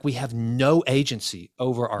forces. It's like we have no agency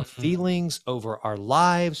over our feelings, over our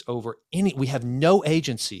lives, over any, we have no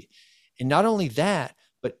agency. And not only that,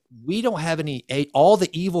 but we don't have any, all the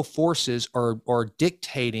evil forces are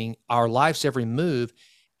dictating our life's every move,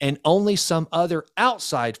 and only some other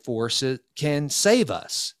outside forces can save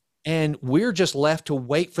us. And we're just left to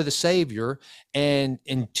wait for the savior, and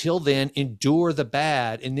until then endure the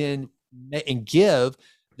bad, and then and give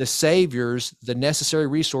the saviors the necessary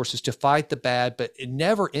resources to fight the bad. But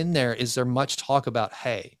never in there is there much talk about,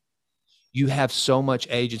 hey, you have so much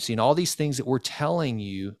agency, and all these things that we're telling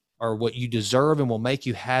you are what you deserve and will make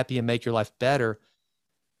you happy and make your life better.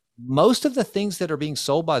 Most of the things that are being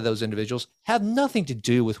sold by those individuals have nothing to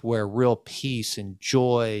do with where real peace and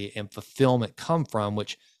joy and fulfillment come from,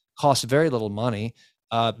 which costs very little money,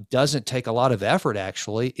 doesn't take a lot of effort,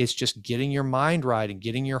 actually. It's just getting your mind right and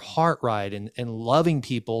getting your heart right, and loving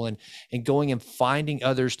people, and going and finding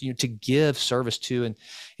others, to give service to.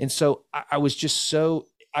 And so I was just so,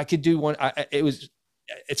 I could do one.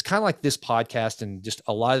 It's kind of like this podcast and just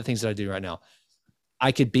a lot of the things that I do right now.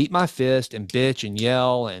 I could beat my fist and bitch and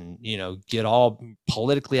yell and, get all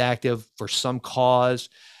politically active for some cause.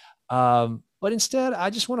 But instead,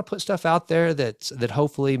 I just want to put stuff out there that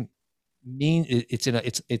hopefully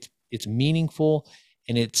it's meaningful,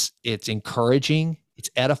 and it's encouraging, it's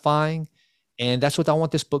edifying. And that's what I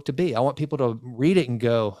want this book to be. I want people to read it and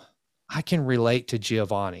go, I can relate to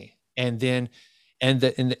Giovanni. And then, and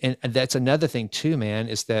that's another thing too, man,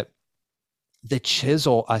 is that the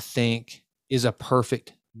chisel, I think, is a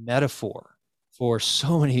perfect metaphor for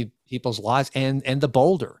so many people's lives, and the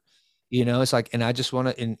boulder, it's like, and I just want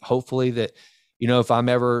to, and hopefully that, if I'm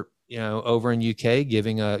ever, over in UK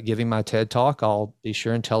giving my TED talk, I'll be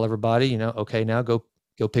sure and tell everybody, okay, now go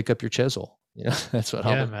pick up your chisel. That's what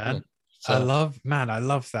I'll be doing. So. I love that.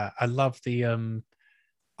 I love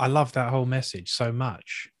that whole message so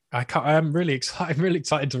much. I'm really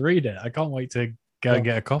excited to read it. I can't wait to go and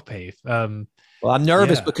get a copy. Well, I'm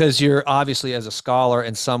nervous because you're obviously, as a scholar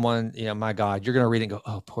and someone, my God, you're going to read it and go,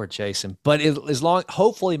 oh, poor Jason. But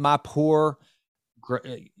hopefully my poor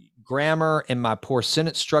grammar and my poor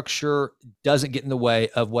sentence structure doesn't get in the way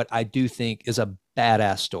of what I do think is a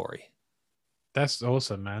badass story. That's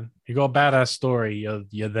awesome, man. You got a badass story.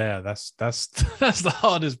 You're there. That's that's the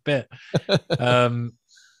hardest bit.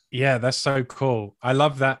 Yeah, that's so cool. I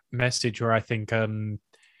love that message where I think, we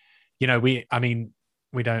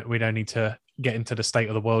don't need to get into the state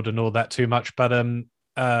of the world and all that too much, but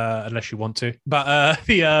unless you want to. But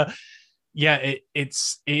it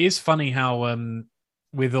is funny how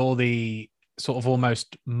with all the sort of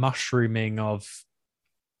almost mushrooming of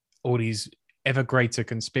all these ever greater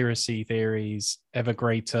conspiracy theories, ever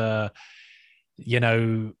greater,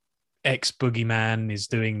 ex boogeyman is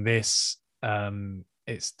doing this.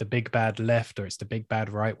 It's the big bad left, or it's the big bad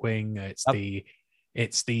right wing.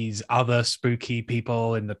 It's these other spooky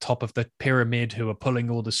people in the top of the pyramid who are pulling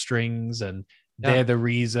all the strings, and they're the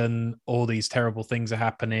reason all these terrible things are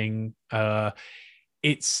happening. I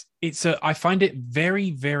find it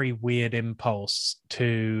very, very weird impulse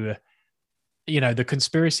to, the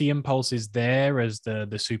conspiracy impulse is there as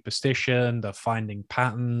the superstition, the finding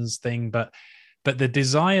patterns thing, but the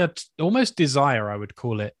desire, almost desire, I would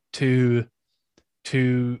call it, to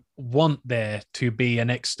want there to be an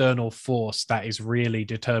external force that is really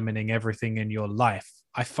determining everything in your life,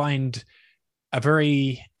 I find a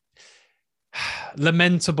very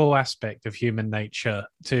lamentable aspect of human nature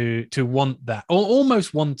to want that, or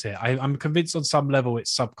almost want it. I'm convinced on some level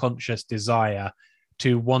it's subconscious desire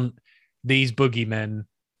to want these boogeymen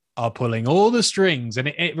are pulling all the strings, and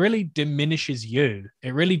it really diminishes you.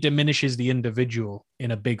 It really diminishes the individual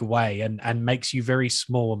in a big way, and makes you very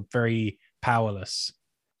small and very powerless.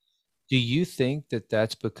 Do you think that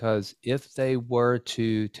that's because if they were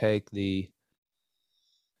to take the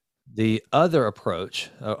other approach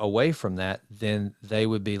away from that, then they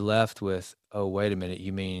would be left with, oh, wait a minute,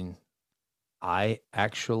 you mean I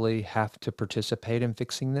actually have to participate in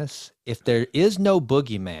fixing this? If there is no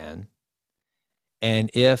boogeyman,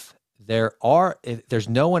 and if if there's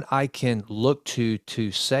no one I can look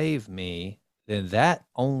to save me, then that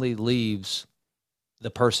only leaves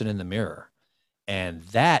the person in the mirror. And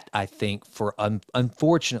that, I think,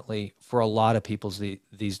 unfortunately, for a lot of people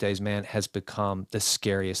these days, man, has become the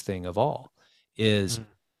scariest thing of all. Is Mm.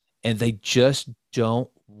 And they just don't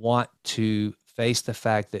want to face the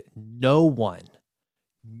fact that no one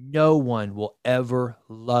will ever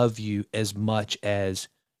love you as much as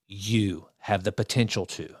you have the potential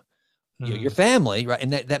to. Your Mm. family, right?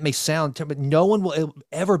 And that may sound terrible, but no one will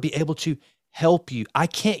ever be able to help you. I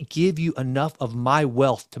can't give you enough of my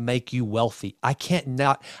wealth to make you wealthy. I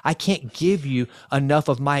can't give you enough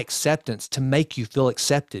of my acceptance to make you feel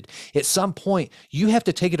accepted. At some point, you have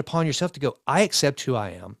to take it upon yourself to go, I accept who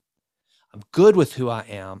I am. I'm good with who I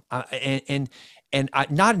am.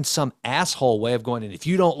 Not in some asshole way of going, and if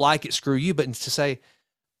you don't like it, screw you, but to say,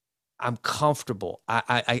 I'm comfortable.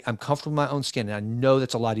 I'm comfortable in my own skin. And I know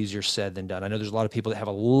that's a lot easier said than done. I know there's a lot of people that have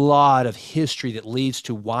a lot of history that leads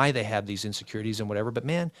to why they have these insecurities and whatever. But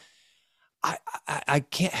man, I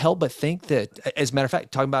can't help but think that, as a matter of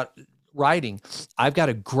fact, talking about writing, I've got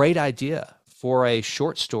a great idea for a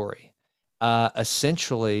short story,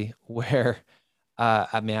 essentially where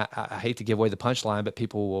I hate to give away the punchline, but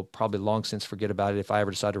people will probably long since forget about it if I ever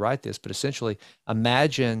decide to write this. But essentially,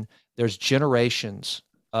 imagine there's generations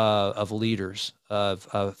of leaders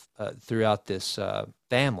throughout this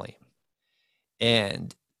family,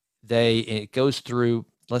 and it goes through.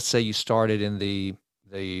 Let's say you started in the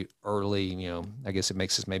early, I guess it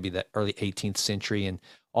makes this maybe the early 18th century, and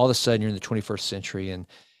all of a sudden you're in the 21st century, and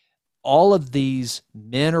all of these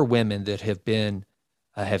men or women that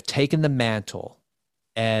have taken the mantle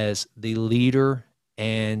as the leader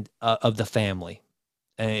and of the family.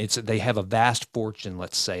 And they have a vast fortune.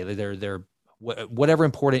 Let's say they're whatever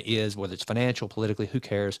important is, whether it's financial, politically, who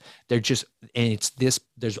cares? They're just, and it's this.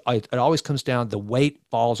 It always comes down. The weight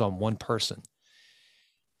falls on one person.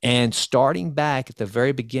 And starting back at the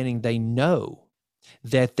very beginning, they know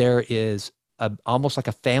that there is almost like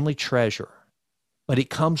a family treasure, but it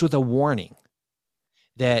comes with a warning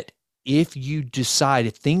that if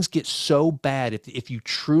things get so bad, if you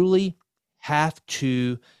truly have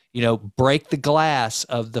to, break the glass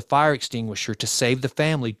of the fire extinguisher to save the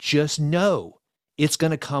family, just know it's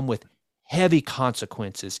going to come with heavy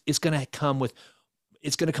consequences. It's going to come with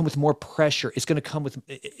more pressure. It's going to come with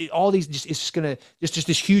all these. It's just going to just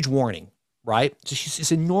this huge warning, right? Just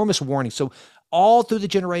this enormous warning. So all through the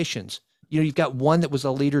generations, you've got one that was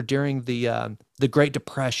a leader during the Great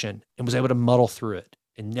Depression and was able to muddle through it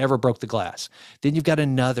and never broke the glass. Then you've got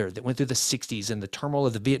another that went through the 60s and the turmoil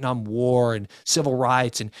of the Vietnam War and civil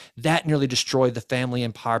rights, and that nearly destroyed the family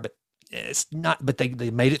empire, but it's not, but they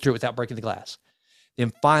made it through without breaking the glass.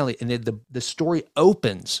 Then finally, and then the story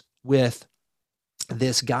opens with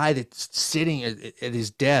this guy that's sitting at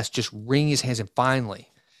his desk, just wringing his hands, and finally,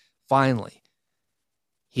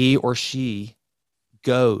 he or she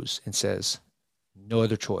goes and says, no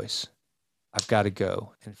other choice. I've got to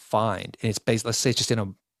go and find. And it's based, let's say it's just in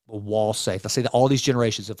a wall safe. Let's say that all these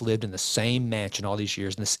generations have lived in the same mansion all these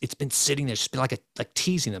years, and it's been sitting there, it's been like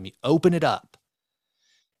teasing them. You open it up,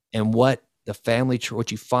 and what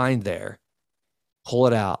you find there, pull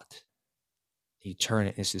it out, you turn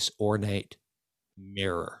it, and it's this ornate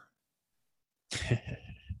mirror.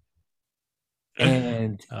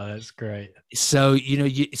 And Oh, that's great. so,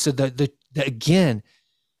 so the again,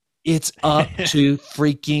 it's up to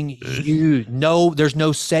freaking you. No, there's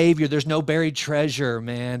no savior. There's no buried treasure,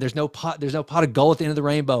 man. There's no pot of gold at the end of the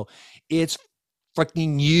rainbow. It's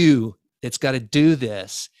freaking you that's got to do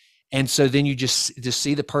this. And so then you just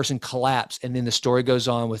see the person collapse, and then the story goes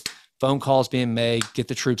on with phone calls being made, get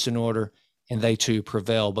the troops in order, and they too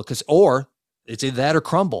prevail, or it's either that or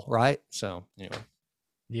crumble, right? So anyway,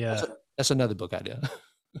 Yeah, that's another book idea.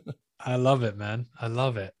 I love it, man. I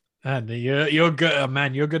love it. And you're good,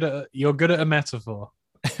 man. You're good at a metaphor.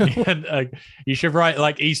 And, you should write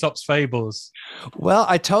like Aesop's fables. Well,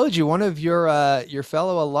 I told you, one of your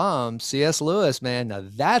fellow alums, C.S. Lewis, man, now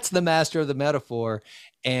that's the master of the metaphor.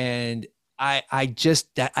 And I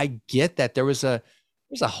get that. There's a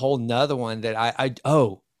whole nother one that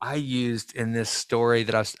I used in this story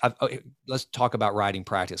that let's talk about writing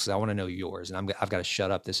practice, 'cause I want to know yours, and I've got to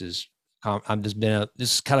shut up. This is kind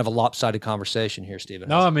of a lopsided conversation here, Stephen.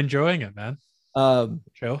 No, I'm enjoying it, man. Um,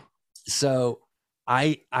 Sure. so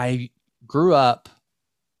I grew up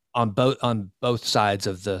on both sides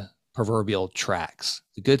of the proverbial tracks,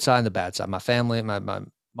 the good side and the bad side. My family, my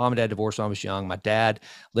mom and dad divorced when I was young. My dad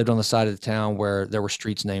lived on the side of the town where there were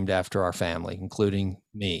streets named after our family, including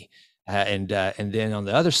me. And then on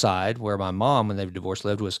the other side, where my mom, when they were divorced,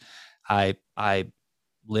 lived, was I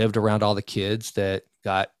lived around all the kids that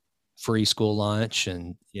got free school lunch,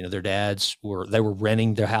 and their dads were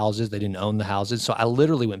renting their houses. They didn't own the houses. So I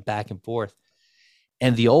literally went back and forth.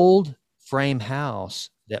 And the old frame house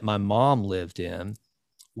that my mom lived in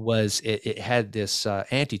it had this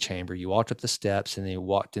antechamber. You walked up the steps and then you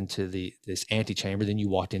walked into this antechamber, then you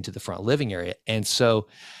walked into the front living area. And so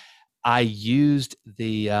I used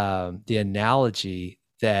the analogy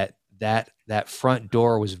that front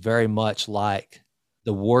door was very much like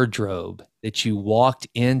the wardrobe, that you walked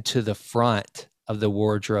into the front of the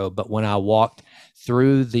wardrobe. But when I walked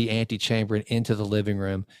through the antechamber and into the living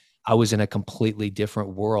room, I was in a completely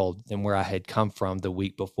different world than where I had come from the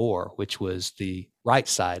week before, which was the right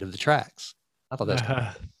side of the tracks. I thought that's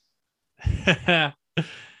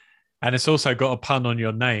and it's also got a pun on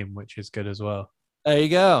your name, which is good as well. There you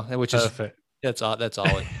go. Which perfect. That's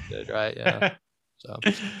always good, right? Yeah.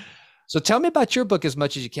 So tell me about your book as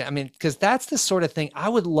much as you can. I mean, because that's the sort of thing I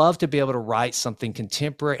would love to be able to write something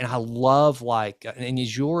contemporary. And I love and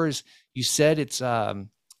is yours, you said it's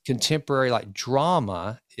contemporary, like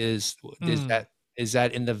drama. Is that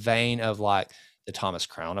in the vein of like the Thomas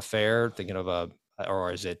Crown Affair? Thinking of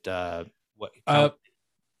or is it what?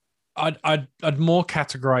 I'd more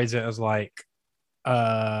categorize it as like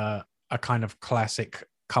a kind of classic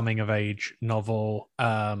coming of age novel,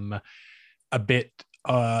 a bit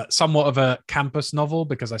somewhat of a campus novel,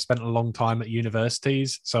 because I spent a long time at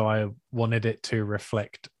universities, so I wanted it to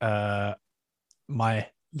reflect my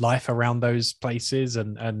life around those places,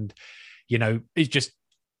 and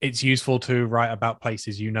it's useful to write about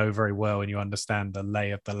places very well and you understand the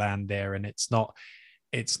lay of the land there, and it's not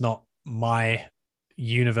my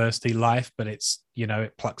university life, but it's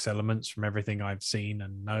it plucks elements from everything I've seen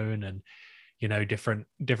and known, and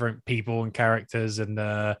different people and characters, and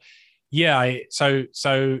so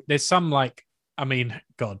there's some, like, I mean,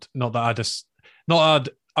 God, not that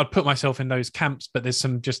I'd put myself in those camps, but there's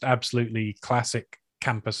some just absolutely classic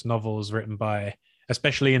campus novels written by,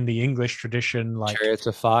 especially in the English tradition, like Chariots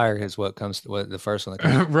of Fire is what the first one that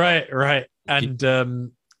comes right, and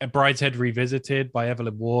A Brideshead Revisited by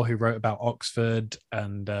Evelyn Waugh, who wrote about Oxford,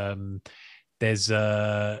 and there's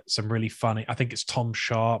some really funny, I think it's Tom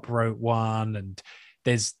Sharp wrote one, and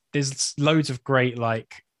there's loads of great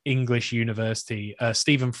like English university.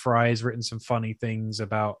 Stephen Fry's written some funny things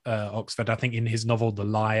about Oxford, I think, in his novel The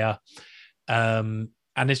Liar, and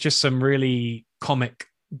it's just some really comic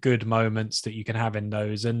good moments that you can have in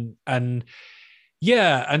those, and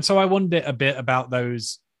so I wondered a bit about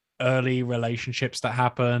those early relationships that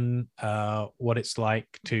happen, what it's like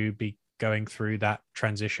to be going through that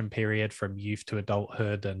transition period from youth to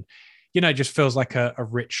adulthood, and it just feels like a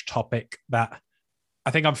rich topic that I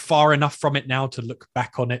think I'm far enough from it now to look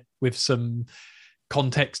back on it with some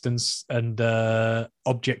context and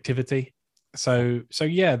objectivity. So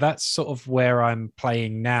yeah, that's sort of where I'm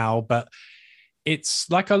playing now, but it's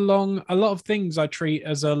like a lot of things I treat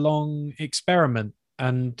as a long experiment,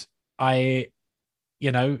 and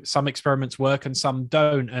some experiments work and some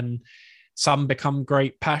don't, and some become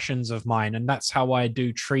great passions of mine, and that's how I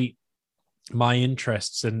do treat my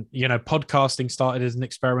interests. And podcasting started as an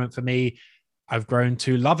experiment for me. I've grown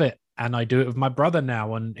to love it, and I do it with my brother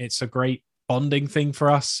now, and it's a great bonding thing for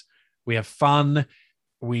us. We have fun,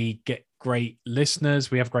 we get great listeners,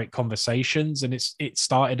 we have great conversations, and it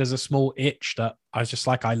started as a small itch that I was just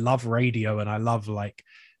like, I love radio, and I love like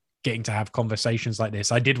getting to have conversations like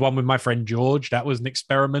this. I did one with my friend George. That was an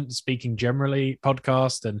experiment, speaking generally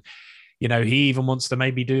podcast, and he even wants to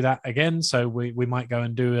maybe do that again, so we might go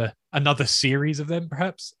and do another series of them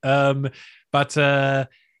perhaps.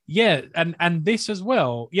 Yeah, and this as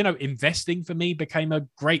well, investing for me became a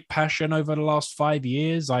great passion over the last 5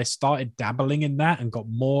 years. I started dabbling in that and got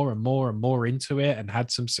more and more and more into it, and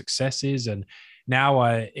had some successes, and now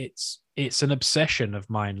it's an obsession of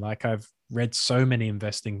mine. Like, I've read so many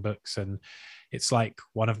investing books, and it's like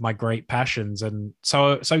one of my great passions. And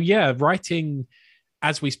so yeah, writing,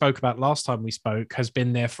 as we spoke about last time we spoke, has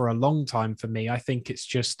been there for a long time for me. I think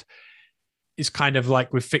it's kind of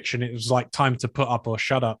like with fiction, it was like time to put up or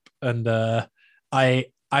shut up. And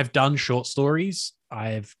I've done short stories,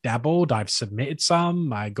 I've dabbled, I've submitted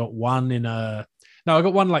some. I got one like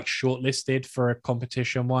shortlisted for a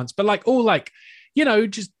competition once, but like all like,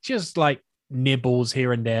 just like nibbles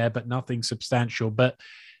here and there, but nothing substantial. But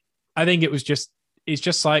I think it's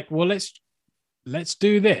just like, well, let's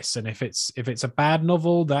do this. And if it's a bad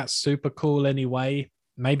novel, that's super cool anyway.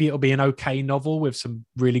 Maybe it'll be an okay novel with some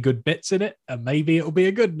really good bits in it, and maybe it'll be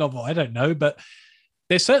a good novel. I don't know, but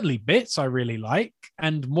there's certainly bits I really like,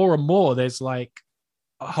 and more there's like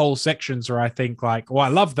whole sections where I think like, well, I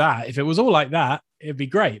love that. If it was all like that, it'd be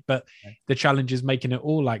great. But Right. the challenge is making it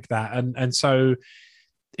all like that. And so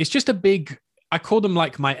it's just a big, I call them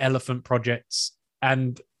like my elephant projects.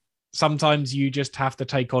 And sometimes you just have to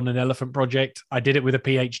take on an elephant project. I did it with a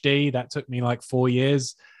PhD. That took me like 4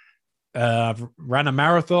 years. I've ran a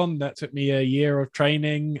marathon. That took me a year of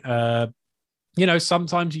training.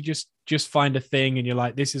 Sometimes you just find a thing and you're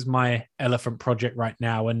like, this is my elephant project right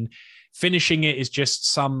now. And finishing it is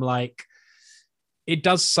just some like, it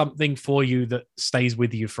does something for you that stays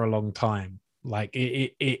with you for a long time. Like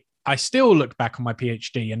I still look back on my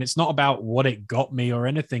PhD and it's not about what it got me or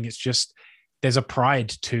anything. It's just, there's a pride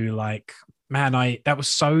to like, man, that was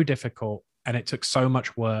so difficult and it took so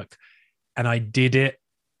much work and I did it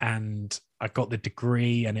and I got the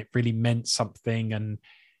degree and it really meant something. And,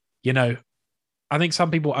 I think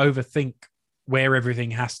some people overthink where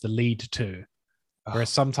everything has to lead to. Whereas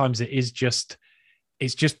sometimes it's just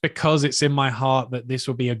because it's in my heart that this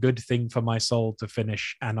will be a good thing for my soul to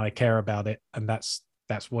finish and I care about it. And that's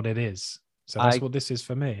what it is. So that's I what this is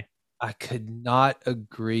for me. I could not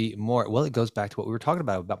agree more. Well, it goes back to what we were talking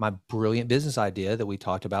about my brilliant business idea that we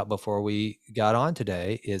talked about before we got on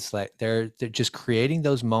today. Is like they're just creating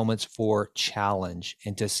those moments for challenge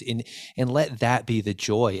and let that be the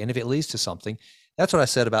joy. And if it leads to something, that's what I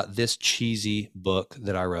said about this cheesy book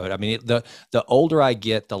that I wrote. I mean, the older I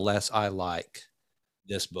get, the less I like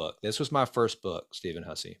this book. This was my first book, Stephen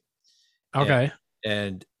Hussey. Okay.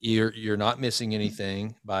 And you're not missing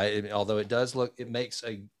anything by it, although it does look, it makes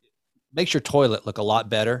your toilet look a lot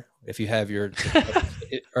better if you have your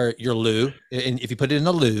or your loo, and if you put it in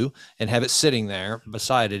the loo and have it sitting there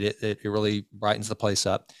beside it really brightens the place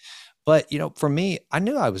up. But for me, I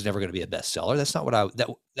knew I was never going to be a bestseller. That's not what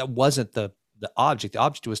that wasn't the object. The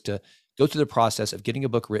object was to go through the process of getting a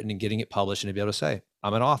book written and getting it published and to be able to say,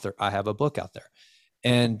 I'm an author. I have a book out there.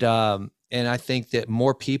 And I think that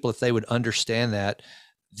more people, if they would understand that,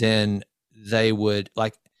 then they would,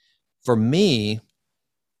 like, for me,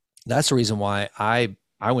 that's the reason why I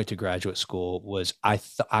went to graduate school. Was I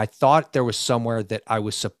thought there was somewhere that I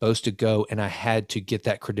was supposed to go and I had to get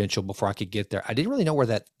that credential before I could get there. I didn't really know where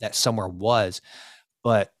that somewhere was,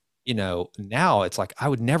 but now it's like I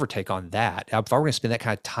would never take on that. If I were going to spend that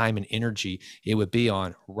kind of time and energy, it would be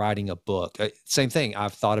on writing a book. Same thing.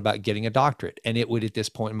 I've thought about getting a doctorate, and it would at this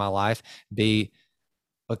point in my life be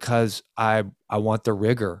because I want the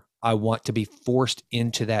rigor. I want to be forced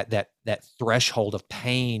into that threshold of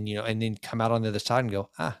pain, and then come out on the other side and go,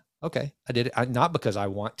 okay, I did it. Not because I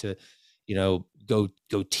want to, go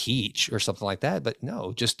teach or something like that, but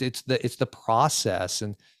no, just it's the process.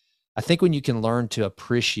 And I think when you can learn to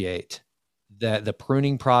appreciate the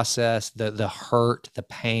pruning process, the hurt, the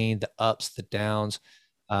pain, the ups, the downs,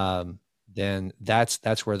 then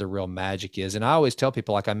that's where the real magic is. And I always tell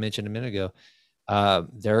people, like I mentioned a minute ago,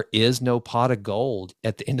 there is no pot of gold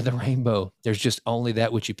at the end of the rainbow. There's just only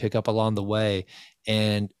that which you pick up along the way.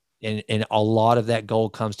 And a lot of that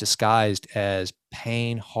gold comes disguised as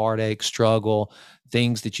pain, heartache, struggle,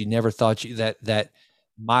 things that you never thought that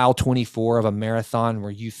mile 24 of a marathon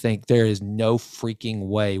where you think there is no freaking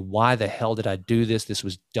way. Why the hell did I do this? This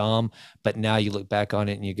was dumb. But now you look back on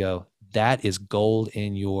it and you go, that is gold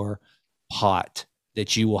in your pot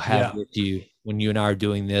that you will have with you when you and I are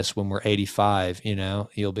doing this when we're 85.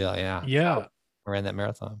 You'll be like, I ran that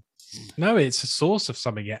marathon. No, it's a source of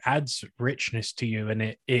something. It adds richness to you,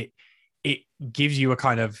 and it gives you a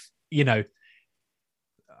kind of,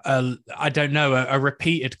 I don't know, a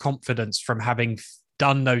repeated confidence from having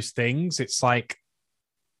done those things. It's like,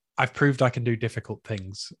 I've proved I can do difficult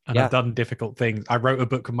things, and I've done difficult things. I wrote a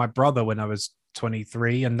book with my brother when I was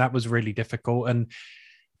 23, and that was really difficult. And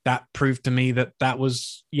that proved to me that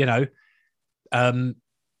was,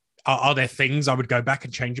 are there things I would go back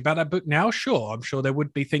and change about that book now? Sure. I'm sure there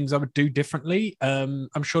would be things I would do differently.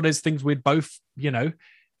 I'm sure there's things we'd both,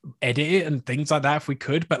 edit it and things like that if we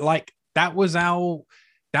could. But like, that was our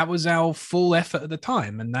full effort at the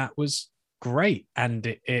time. And that was great.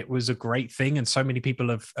 And it was a great thing. And so many people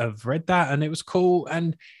have read that, and it was cool.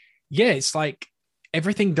 And yeah, it's like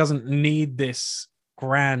everything doesn't need this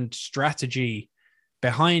grand strategy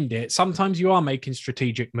behind it. Sometimes you are making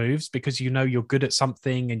strategic moves because you're good at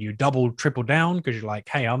something and you double, triple down because you're like,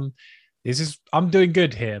 hey, I'm doing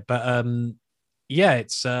good here. But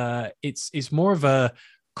it's more of a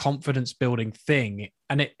confidence building thing.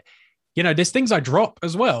 And there's things I drop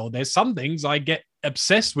as well. There's some things I get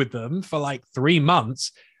obsessed with them for like 3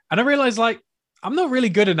 months, and I realize like I'm not really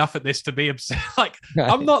good enough at this to be obsessed. Like,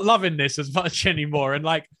 I'm not loving this as much anymore. And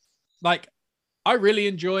like I really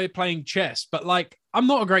enjoy playing chess, but like, I'm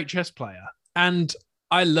not a great chess player, and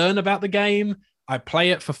I learn about the game. I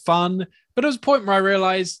play it for fun, but there was a point where I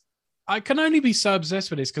realized I can only be so obsessed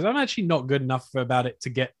with this because I'm actually not good enough about it to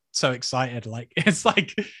get so excited. Like it's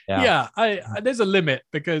like, Yeah. yeah, I there's a limit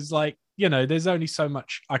because like, you know, there's only so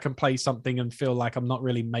much I can play something and feel like I'm not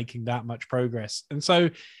really making that much progress. And so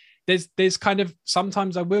there's kind of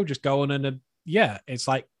sometimes I will just go on and yeah, it's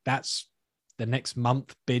like that's the next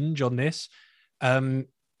month binge on this. And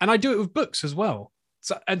I do it with books as well.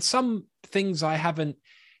 So, and some things I haven't,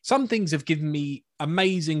 some things have given me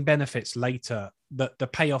amazing benefits later that the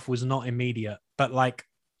payoff was not immediate. But like,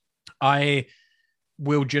 I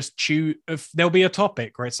will just choose, if there'll be a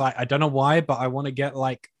topic where it's like, I don't know why, but I want to get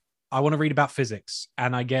like, I want to read about physics.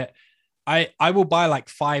 And I will buy like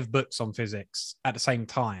 5 books on physics at the same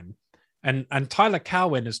time. And Tyler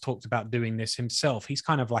Cowen has talked about doing this himself. He's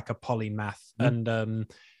kind of like a polymath and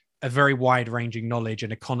a very wide-ranging knowledge,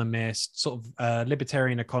 an economist, sort of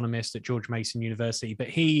libertarian economist at George Mason University. But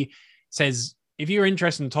he says, if you're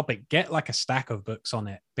interested in the topic, get like a stack of books on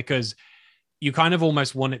it because you kind of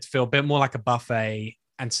almost want it to feel a bit more like a buffet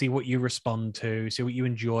and see what you respond to, see what you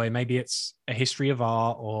enjoy. Maybe it's a history of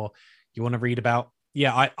art or you want to read about,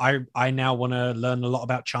 yeah, I now want to learn a lot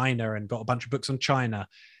about China and got a bunch of books on China.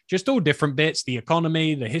 Just all different bits, the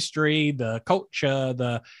economy, the history, the culture,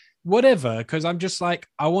 the whatever, because I'm just like,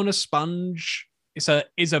 I want to sponge. It's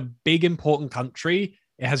a big, important country.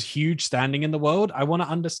 It has huge standing in the world. I want to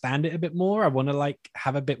understand it a bit more. I want to like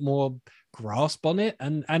have a bit more grasp on it.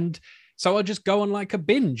 And so I just go on like a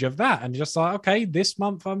binge of that and just like, okay, this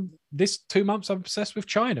 2 months I'm obsessed with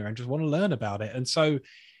China and just want to learn about it. And so,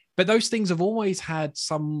 but those things have always had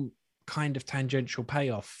some kind of tangential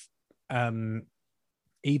payoff.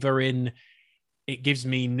 Either in it gives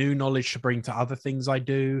me new knowledge to bring to other things I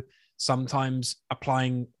do, sometimes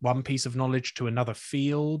applying one piece of knowledge to another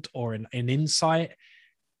field or an insight.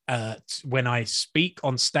 When I speak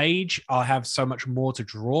on stage, I'll have so much more to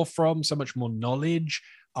draw from, so much more knowledge.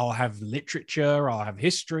 I'll have literature, I'll have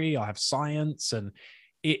history, I'll have science, and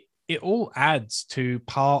it all adds to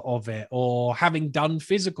part of it. Or having done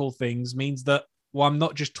physical things means that, well, I'm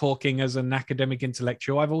not just talking as an academic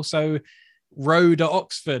intellectual. I've also rode at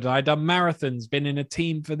Oxford. I've done marathons, been in a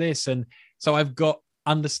team for this. And so I've got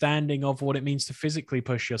understanding of what it means to physically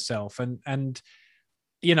push yourself. And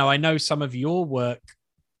you know, I know some of your work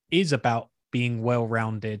is about being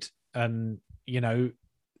well-rounded and, and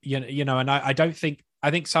I don't think,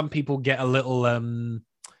 I think some people get a little,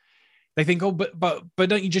 they think, oh, but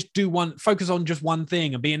don't you just focus on just one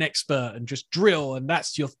thing and be an expert and just drill and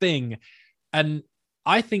that's your thing. And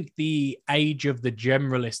I think the age of the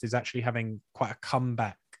generalist is actually having quite a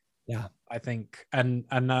comeback. Yeah, I think, and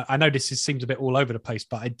I know this seems a bit all over the place,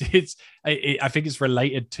 but I think it's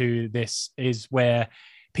related to this, is where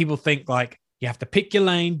people think like you have to pick your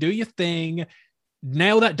lane, do your thing,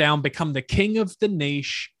 nail that down, become the king of the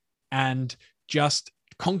niche, and just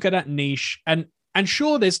conquer that niche. And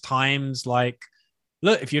sure, there's times like,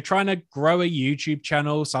 look, if you're trying to grow a YouTube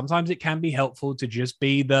channel, sometimes it can be helpful to just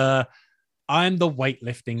be I'm the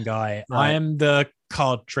weightlifting guy. Right. I am the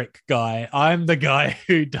card trick guy. I'm the guy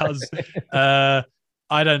who does, I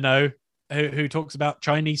don't know, who talks about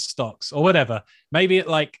Chinese stocks or whatever. Maybe it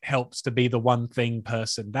like helps to be the one thing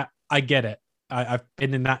person. That I get it. I've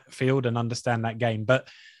been in that field and understand that game. But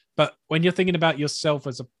when you're thinking about yourself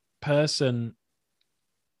as a person,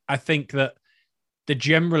 I think that the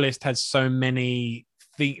generalist has so many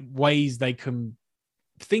tools they can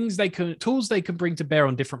bring to bear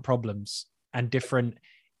on different problems and different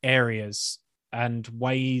areas, and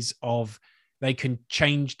ways of they can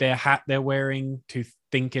change their hat they're wearing to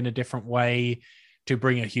think in a different way, to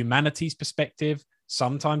bring a humanities perspective.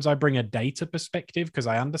 Sometimes I bring a data perspective because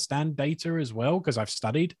I understand data as well, because I've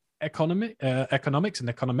studied economics and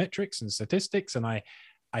econometrics and statistics, and I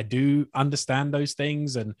do understand those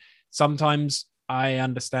things. And sometimes I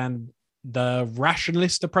understand the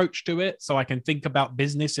rationalist approach to it, so I can think about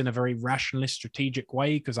business in a very rationalist, strategic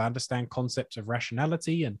way, because I understand concepts of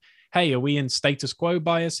rationality. And hey, are we in status quo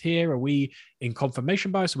bias here? Are we in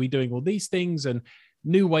confirmation bias? Are we doing all these things and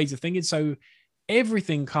new ways of thinking? So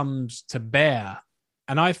everything comes to bear,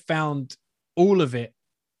 and I've found all of it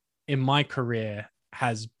in my career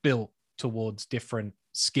has built towards different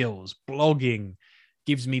skills. Blogging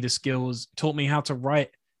gives me the skills, taught me how to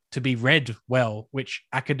write to be read well, which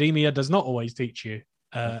academia does not always teach you.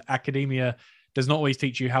 Academia does not always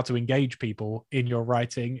teach you how to engage people in your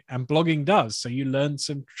writing, and blogging does. So you learn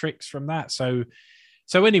some tricks from that. So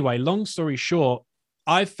anyway, long story short,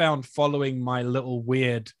 I've found following my little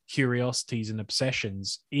weird curiosities and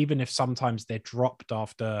obsessions, even if sometimes they're dropped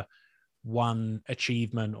after one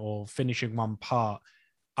achievement or finishing one part,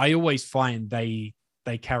 I always find they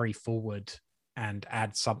carry forward and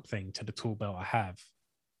add something to the tool belt I have.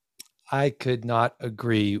 I could not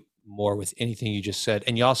agree more with anything you just said.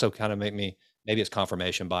 And you also kind of make me, maybe it's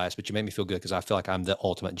confirmation bias, but you make me feel good because I feel like I'm the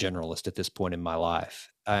ultimate generalist at this point in my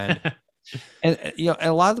life. And you know, and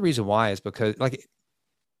a lot of the reason why is because like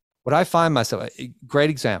what I find myself, a great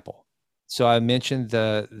example. So I mentioned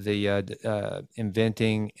the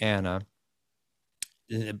inventing Anna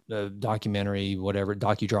documentary, whatever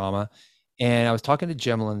docudrama, and I was talking to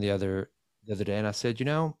Gemlin the other day, and I said, you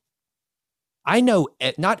know, I know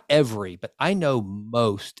not every, but I know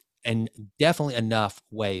most and definitely enough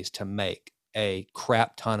ways to make a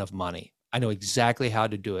crap ton of money. I know exactly how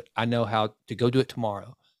to do it. I know how to go do it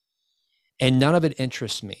tomorrow, and none of it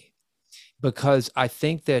interests me because I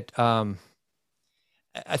think that I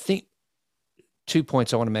think 2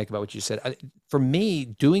 points I want to make about what you said. For me,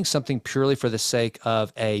 doing something purely for the sake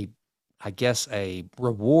of I guess, a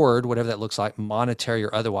reward, whatever that looks like, monetary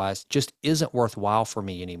or otherwise, just isn't worthwhile for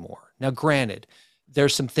me anymore. Now, granted,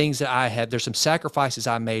 there's some things that there's some sacrifices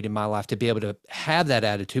I made in my life to be able to have that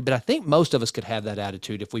attitude, but I think most of us could have that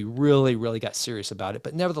attitude if we really, really got serious about it.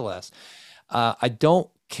 But nevertheless, I don't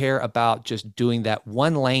care about just doing that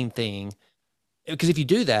one lane thing because if you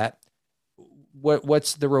do that,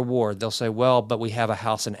 what's the reward? They'll say, well, but we have a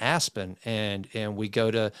house in Aspen and we go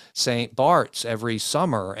to St. Bart's every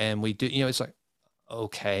summer and we do, you know, it's like,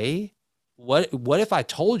 okay, what if I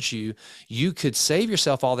told you you could save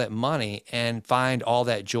yourself all that money and find all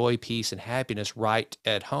that joy, peace, and happiness right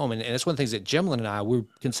at home? And it's one of the things that Jimlin and I, we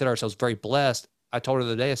consider ourselves very blessed. I told her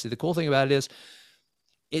the other day, I said, the cool thing about it is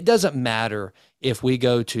it doesn't matter if we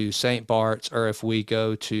go to St. Bart's or if we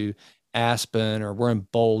go to Aspen or we're in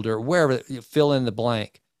Boulder, wherever, you fill in the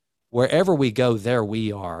blank. Wherever we go, there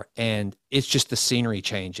we are. And it's just the scenery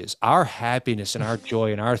changes. Our happiness and our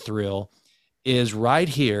joy and our thrill is right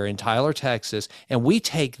here in Tyler, Texas. And we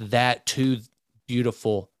take that to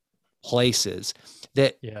beautiful places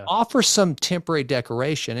that Yeah. offer some temporary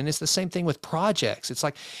decoration. And it's the same thing with projects. It's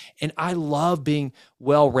like, and I love being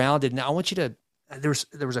well-rounded. Now I want you to,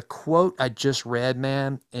 there was a quote I just read,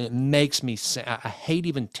 man, and it makes me say, I hate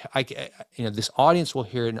even, you know, this audience will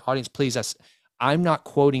hear it. And audience, please, I'm not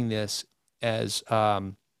quoting this as,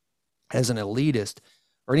 as an elitist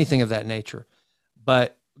or anything of that nature,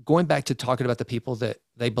 but going back to talking about the people that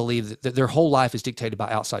they believe that their whole life is dictated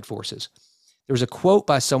by outside forces. There was a quote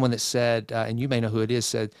by someone that said, and you may know who it is,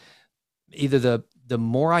 said, either the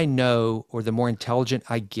more I know or the more intelligent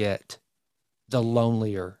I get, the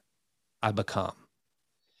lonelier I become.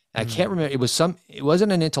 I can't Mm. remember. It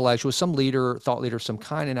wasn't an intellectual, it was some leader, thought leader of some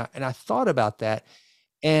kind. And I thought about that.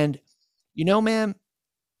 And, you know, man,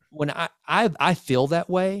 when I feel that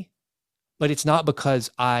way, but it's not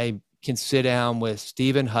because I can sit down with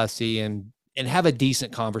Stephen Hussey and have a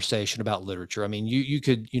decent conversation about literature. I mean, you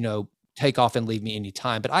could, you know, take off and leave me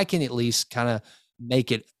anytime, but I can at least kind of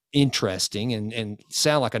make it interesting and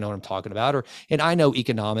sound like I know what I'm talking about. And I know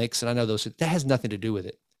economics and I know that has nothing to do with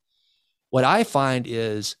it. What I find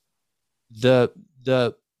is the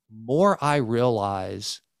more I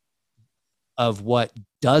realize of what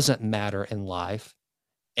doesn't matter in life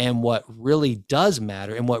and what really does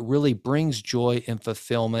matter and what really brings joy and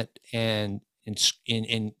fulfillment and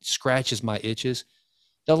scratches my itches,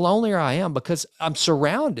 the lonelier I am because I'm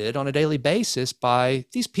surrounded on a daily basis by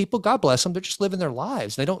these people. God bless them. They're just living their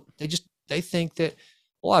lives. They think that,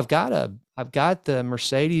 well, I've got the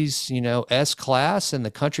Mercedes, you know, S class and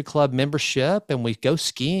the country club membership, and we go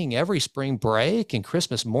skiing every spring break and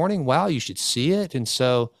Christmas morning. Wow, you should see it. And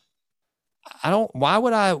so why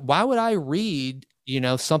would I read, you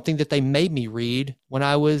know, something that they made me read when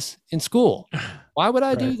I was in school? Why would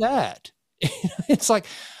I Right. do that? It's like,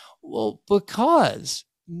 well, because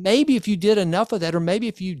maybe if you did enough of that, or maybe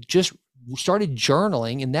if you just started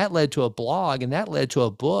journaling and that led to a blog and that led to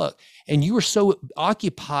a book, and you were so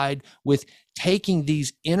occupied with taking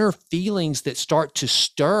these inner feelings that start to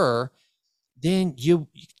stir, then you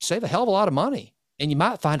save a hell of a lot of money and you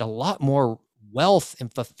might find a lot more wealth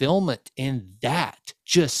and fulfillment in that,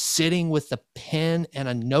 just sitting with a pen and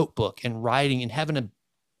a notebook and writing and having an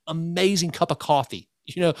amazing cup of coffee,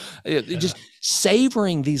 you know, Yeah. just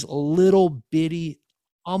savoring these little bitty,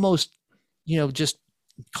 almost, you know, just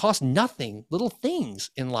cost nothing little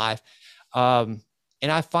things in life. Um,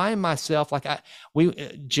 and I find myself like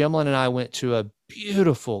Jimlin and I went to a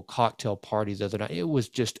beautiful cocktail party the other night. It was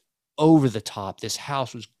just over the top. This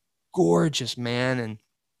house was gorgeous, man.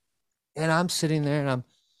 And I'm sitting there and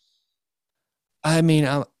I mean,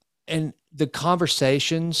 and the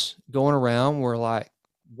conversations going around were like,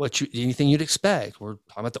 anything you'd expect. We're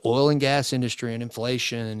talking about the oil and gas industry and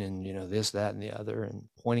inflation and, you know, this, that, and the other, and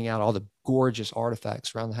pointing out all the gorgeous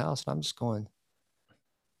artifacts around the house. And I'm just going,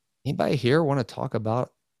 anybody here want to talk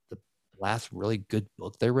about the last really good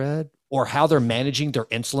book they read, or how they're managing their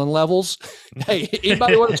insulin levels. Hey,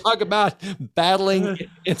 anybody want to talk about battling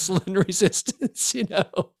insulin resistance?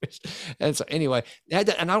 And so anyway, and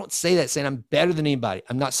I don't say that saying I'm better than anybody.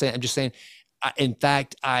 I'm not saying. I'm just saying. In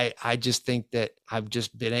fact, I just think that I've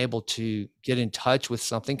just been able to get in touch with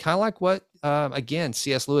something kind of like what, again,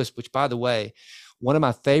 C.S. Lewis, which, by the way, one of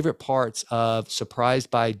my favorite parts of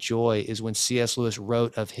Surprised by Joy is when C.S. Lewis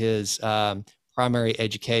wrote of his primary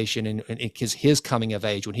education and his coming of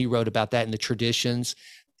age, when he wrote about that and the traditions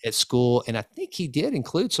at school. And I think he did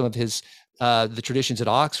include some of his the traditions at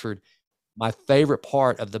Oxford. My favorite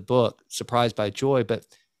part of the book, Surprised by Joy, but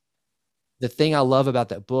the thing I love about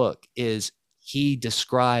that book is he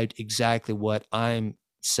described exactly what I'm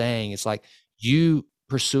saying. It's like you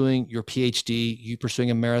pursuing your PhD, you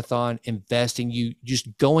pursuing a marathon, investing, you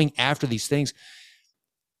just going after these things.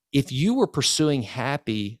 If you were pursuing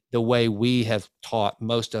happy the way we have taught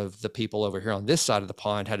most of the people over here on this side of the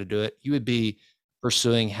pond how to do it, you would be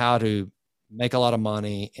pursuing how to make a lot of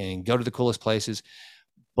money and go to the coolest places.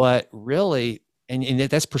 But really, and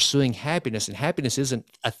that's pursuing happiness, and happiness isn't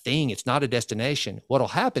a thing. It's not a destination. What'll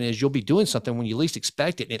happen is you'll be doing something when you least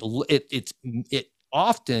expect it. It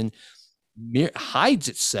often hides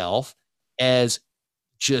itself as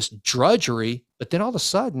just drudgery, but then all of a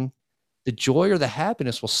sudden the joy or the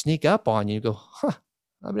happiness will sneak up on you. You go, huh,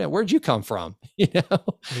 I mean, where'd you come from?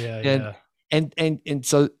 Yeah. And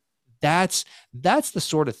so that's the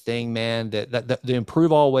sort of thing, man, that the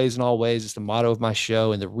improve always and always is the motto of my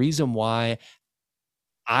show. And the reason why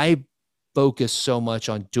I focus so much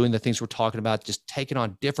on doing the things we're talking about, just taking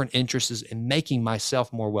on different interests and making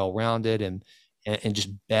myself more well-rounded and just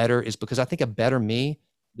better, is because I think a better me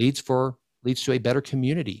leads to a better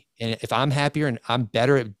community. And if I'm happier and I'm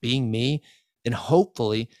better at being me, then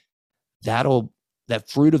hopefully that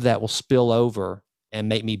fruit of that will spill over and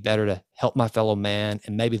make me better to help my fellow man.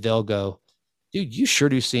 And maybe they'll go, dude, you sure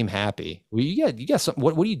do seem happy. Well, you got something.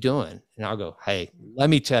 What are you doing? And I'll go, hey, let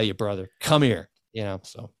me tell you, brother, come here.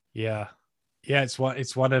 So. Yeah. It's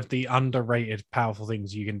one of the underrated powerful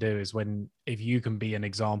things you can do is if you can be an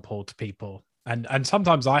example to people. And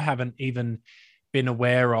sometimes I haven't even been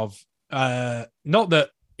aware of, not that,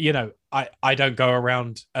 I don't go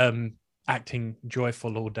around acting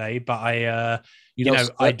joyful all day, but I do.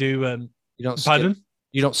 You don't pardon? Skip.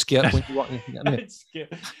 You don't skip when you want.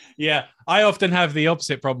 Yeah, I often have the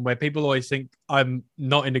opposite problem where people always think I'm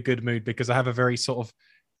not in a good mood because I have a very sort of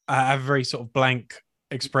blank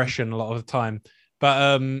expression a lot of the time.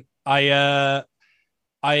 But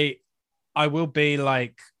I will be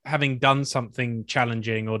like having done something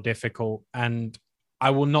challenging or difficult, and I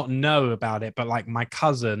will not know about it. But like my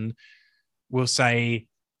cousin will say,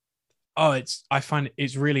 "Oh, I find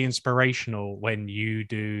it's really inspirational when you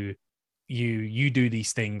do." You do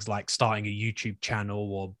these things like starting a YouTube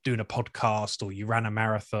channel or doing a podcast or you ran a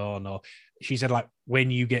marathon, or she said like when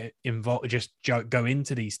you get involved, just go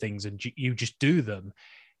into these things and you just do them.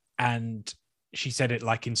 And she said it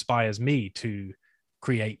like inspires me to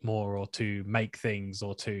create more or to make things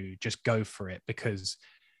or to just go for it because,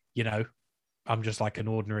 I'm just like an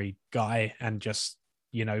ordinary guy and just,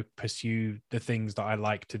 pursue the things that I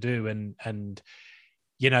like to do. And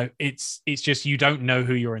it's just you don't know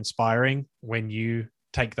who you're inspiring when you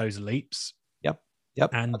take those leaps. Yep.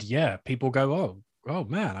 And yeah, people go, oh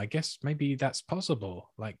man, I guess maybe that's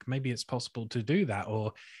possible. Like maybe it's possible to do that.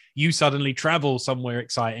 Or you suddenly travel somewhere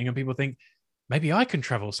exciting and people think, maybe I can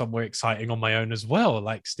travel somewhere exciting on my own as well.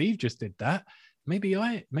 Like Steve just did that. Maybe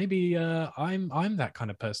I'm that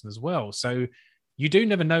kind of person as well. So you do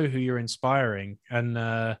never know who you're inspiring. And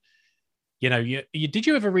did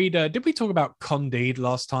you ever read? Did we talk about Candide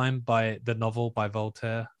last time by the novel by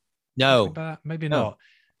Voltaire? No, maybe not.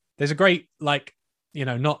 There's a great not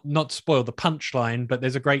to spoil the punchline, but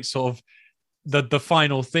there's a great sort of the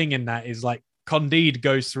final thing in that is like Candide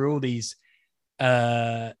goes through all these.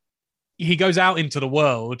 He goes out into the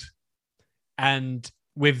world, and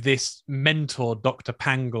with this mentor, Dr.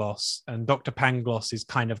 Pangloss, and Dr. Pangloss is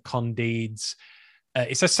kind of Candide's.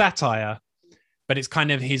 It's a satire. But it's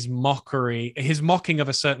kind of his mocking of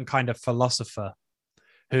a certain kind of philosopher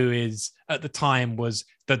who is at the time was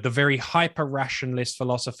the very hyper rationalist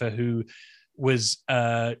philosopher who was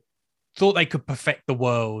thought they could perfect the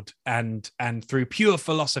world and through pure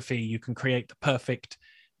philosophy you can create the perfect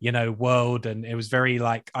world, and it was very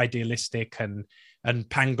like idealistic and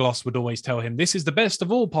Pangloss would always tell him this is the best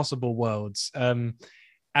of all possible worlds,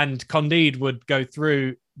 and Candide would go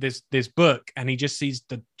through this book and he just sees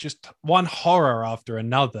just one horror after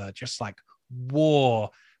another, just like war,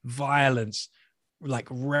 violence, like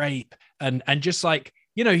rape, and just like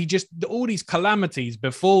he just all these calamities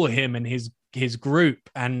before him and his group,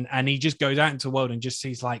 and he just goes out into the world and just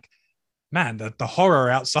sees like, man, the horror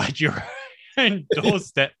outside your own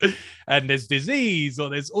doorstep, and there's disease or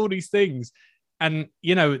there's all these things. And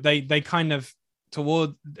they kind of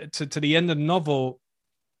to the end of the novel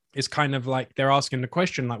is kind of like they're asking the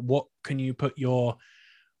question like, what do you put your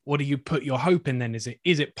hope in then? Is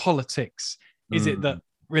it politics? Is it that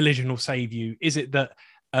religion will save you? Is it that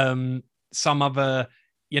some other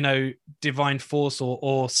divine force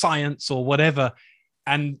or science or whatever?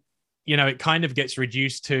 And it kind of gets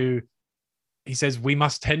reduced to, he says, we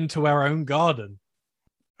must tend to our own garden.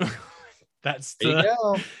 That's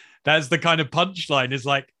the kind of punchline, is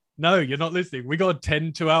like, no, you're not listening. We got to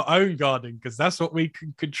tend to our own garden because that's what we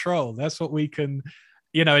can control. That's what we can,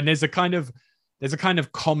 and there's a kind of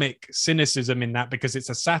comic cynicism in that because it's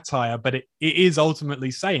a satire, but it is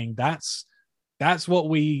ultimately saying that's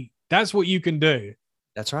what you can do.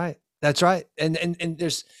 That's right. That's right. And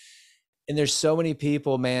there's so many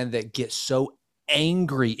people, man, that get so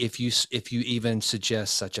angry if you even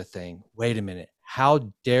suggest such a thing. Wait a minute.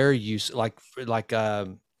 How dare you? Like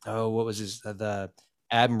what was the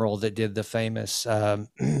admiral that did the famous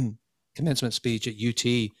commencement speech at UT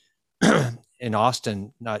in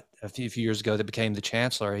Austin, not a few years ago, that became the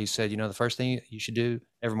chancellor. He said, the first thing you should do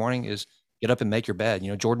every morning is get up and make your bed.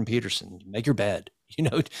 Jordan Peterson, make your bed.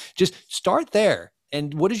 Just start there.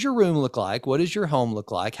 And what does your room look like? What does your home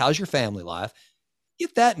look like? How's your family life?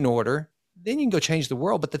 Get that in order. Then you can go change the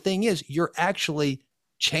world. But the thing is, you're actually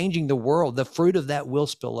changing the world. The fruit of that will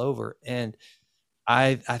spill over. And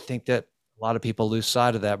I think that a lot of people lose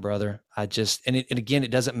sight of that, brother. And again,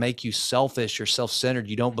 it doesn't make you selfish or self-centered.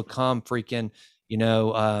 You don't become freaking,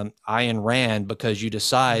 Ayn Rand because you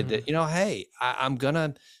decide that, hey,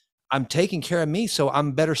 I'm taking care of me, so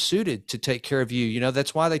I'm better suited to take care of you.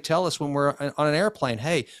 That's why they tell us when we're on an airplane,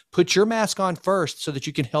 hey, put your mask on first so that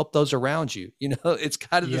you can help those around you. It's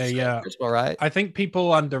kind of the same principle, right? I think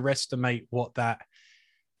people underestimate what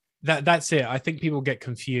that's it. I think people get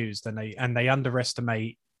confused and they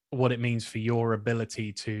underestimate what it means for your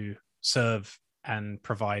ability to serve and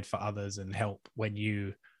provide for others and help when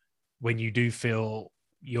you do feel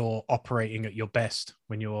you're operating at your best,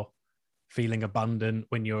 when you're feeling abundant,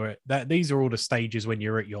 when these are all the stages when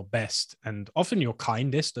you're at your best and often your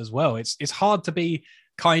kindest as well. It's hard to be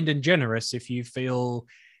kind and generous if you feel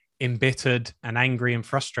embittered and angry and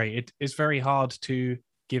frustrated. It's very hard to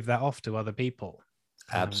give that off to other people.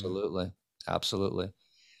 Absolutely.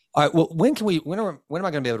 All right. Well, when am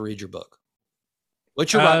I going to be able to read your book?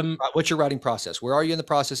 What's your writing process? Where are you in the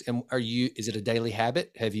process? And is it a daily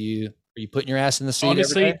habit? Are you putting your ass in the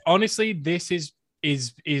seat? Honestly, this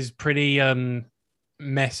is pretty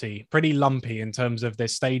messy, pretty lumpy in terms of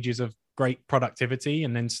there's stages of great productivity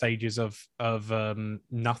and then stages of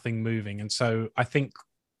nothing moving. And so I think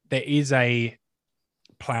there is a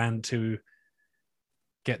plan to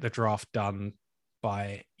get the draft done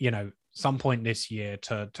by, some point this year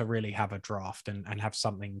to really have a draft and have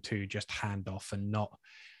something to just hand off and not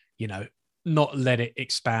let it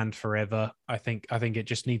expand forever. I think it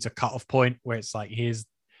just needs a cutoff point where it's like, here's,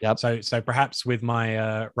 yep. So perhaps with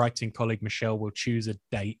my writing colleague, Michelle, we'll choose a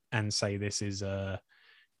date and say, this is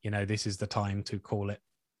this is the time to call it,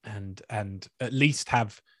 and at least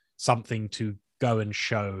have something to go and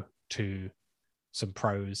show to some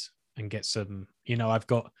pros and get some,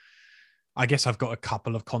 I guess I've got a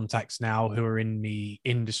couple of contacts now who are in the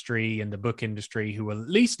industry and the book industry who will at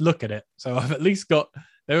least look at it. So I've at least they'll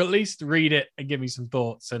at least read it and give me some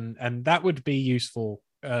thoughts, and that would be useful,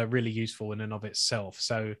 really useful in and of itself.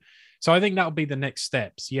 So I think that'll be the next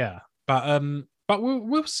steps. Yeah. But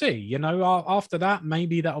we'll see, after that,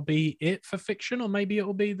 maybe that'll be it for fiction, or maybe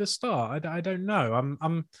it'll be the start. I don't know.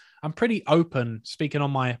 I'm pretty open, speaking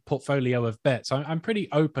on my portfolio of bets. I'm pretty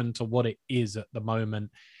open to what it is at the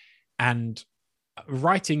moment. And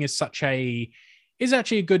writing is actually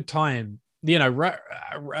a good time.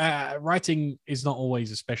 Writing is not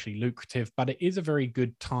always especially lucrative, but it is a very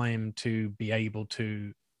good time to be able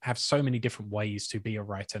to have so many different ways to be a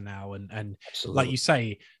writer now. And like you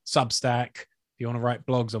say, Substack, if you want to write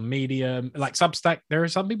blogs on Medium, like Substack, there are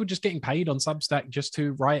some people just getting paid on Substack just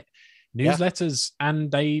to write newsletters. Yeah.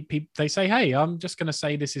 And they say, hey, I'm just going to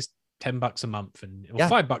say this is $10 a month or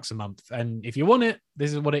 $5 a month. And if you want it,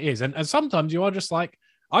 this is what it is. And sometimes you are just like,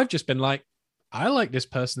 I've just been like, I like this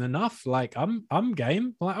person enough. Like I'm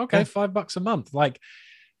game. Like, okay, $5 a month. Like,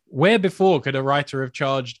 where before could a writer have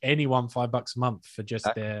charged anyone $5 a month for just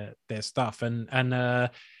their stuff? And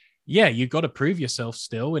you got to prove yourself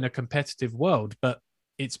still in a competitive world, but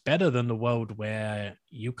it's better than the world where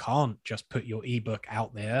you can't just put your ebook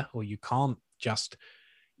out there, or you can't just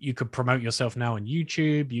you could promote yourself now on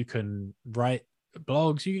YouTube. You can write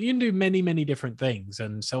blogs. You can do many, many different things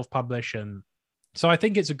and self-publish. And so I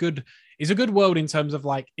think it's a good world in terms of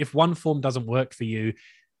like, if one form doesn't work for you,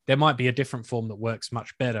 there might be a different form that works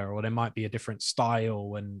much better, or there might be a different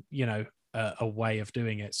style and, a way of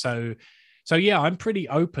doing it. So yeah, I'm pretty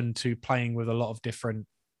open to playing with a lot of different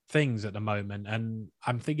things at the moment. And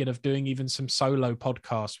I'm thinking of doing even some solo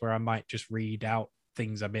podcasts where I might just read out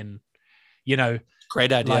things I've been, you know,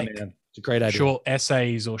 Great idea, like man. It's a great idea. short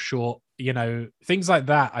essays or short, things like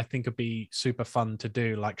that. I think would be super fun to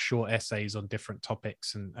do, like short essays on different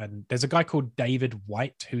topics. And there's a guy called David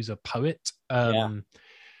White who's a poet, Yeah.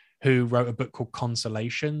 who wrote a book called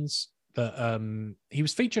Consolations. That he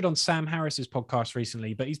was featured on Sam Harris's podcast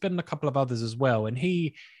recently, but he's been in a couple of others as well. And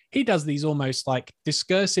he does these almost like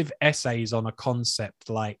discursive essays on a concept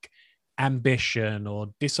like ambition or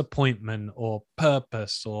disappointment or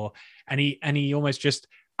purpose, and he almost just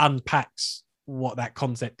unpacks what that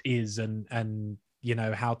concept is, and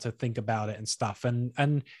how to think about it and stuff,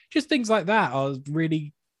 and just things like that are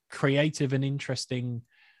really creative and interesting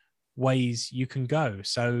ways you can go.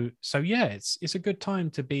 So yeah, it's a good time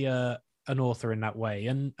to be an author in that way.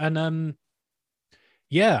 And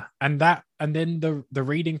yeah, and then the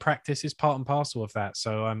reading practice is part and parcel of that.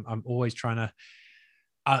 So I'm always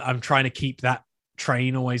I'm trying to keep that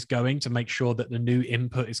train always going to make sure that the new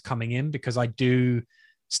input is coming in, because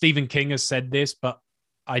Stephen King has said this, but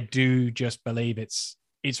I do just believe it's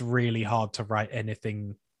really hard to write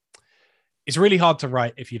anything. It's really hard to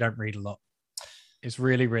write if you don't read a lot. It's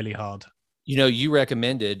really, really hard. You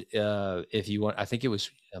recommended, if you want, I think it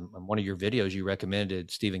was one of your videos, you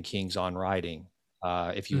recommended Stephen King's On Writing,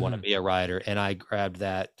 if you want to be a writer. And I grabbed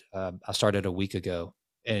that. I started a week ago,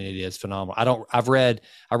 and it is phenomenal. I read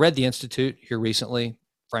The Institute here recently.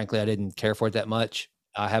 Frankly, I didn't care for it that much.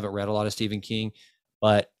 I haven't read a lot of Stephen King,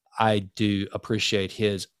 but I do appreciate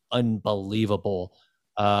his unbelievable,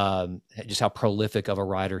 just how prolific of a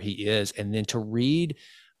writer he is. And then to read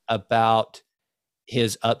about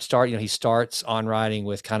his upstart, he starts On Writing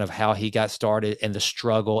with kind of how he got started and the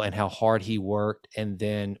struggle and how hard he worked. And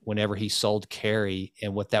then whenever he sold Carrie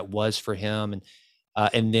and what that was for him,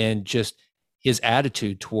 and then just his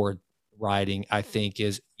attitude toward writing, I think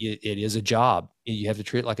it is a job. You have to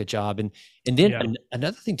treat it like a job. And then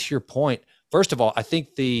another thing, to your point, first of all, I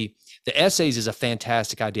think the essays is a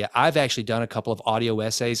fantastic idea. I've actually done a couple of audio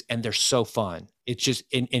essays, and they're so fun. It's just,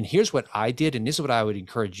 and here's what I did, and this is what I would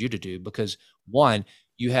encourage you to do, because one,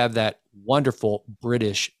 you have that wonderful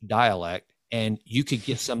British dialect, and you could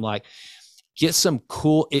get some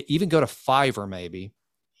cool, even go to Fiverr maybe,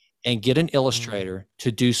 and get an illustrator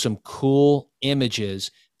to do some cool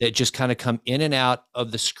images that just kind of come in and out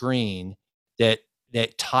of the screen that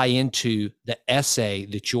tie into the essay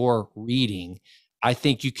that you're reading. I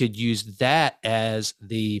think you could use that as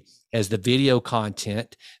the video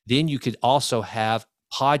content. Then you could also have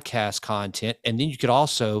podcast content, and then you could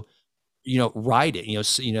also, write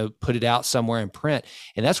it, put it out somewhere in print.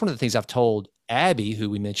 And that's one of the things I've told Abby,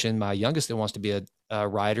 who we mentioned, my youngest that wants to be a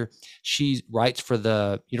writer. She writes for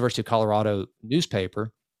the University of Colorado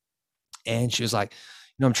newspaper. And she was like,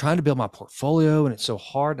 I'm trying to build my portfolio and it's so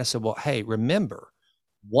hard. And I said, well, hey, remember,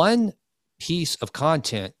 one piece of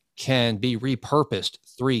content can be repurposed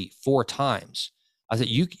 3-4 times. I said,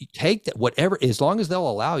 you take that, whatever, as long as they'll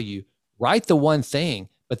allow you, write the one thing,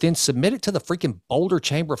 but then submit it to the freaking Boulder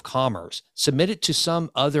Chamber of Commerce, submit it to some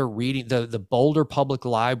other reading, the Boulder Public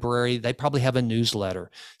Library. They probably have a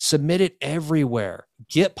newsletter, submit it everywhere,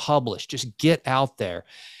 get published, just get out there.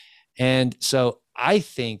 And so I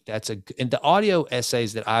think and the audio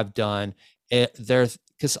essays that I've done, because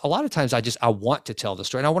a lot of times I want to tell the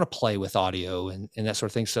story and I want to play with audio and that sort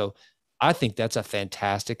of thing. So I think that's a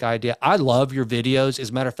fantastic idea. I love your videos.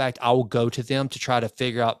 As a matter of fact, I will go to them to try to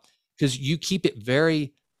figure out, because you keep it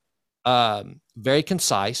very, very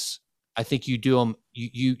concise. I think you do them.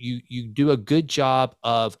 You do a good job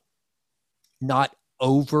of not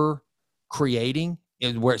over creating,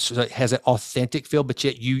 where it has an authentic feel, but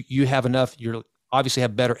yet you have enough. You're obviously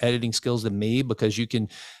have better editing skills than me, because you can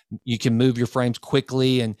move your frames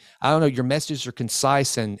quickly, and I don't know, your messages are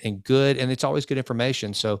concise and good, and it's always good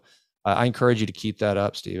information. So I encourage you to keep that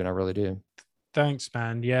up, Steven. I really do. Thanks,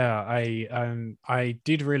 man. Yeah, I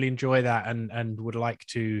did really enjoy that, and would like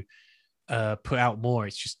to put out more.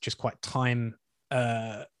 It's just quite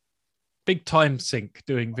big time sink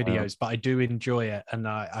doing videos, but I do enjoy it, and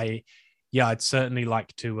I'd certainly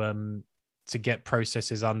like to get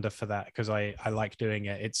processes under for that, because I like doing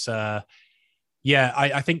it. It's I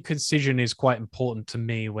think concision is quite important to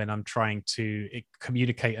me when I'm trying to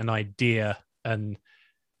communicate an idea, and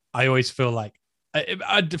I always feel like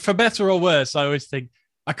For better or worse, I always think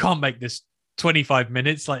I can't make this 25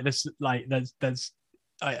 minutes. Like this, like there's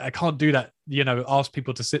I can't do that. Ask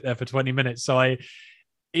people to sit there for 20 minutes. So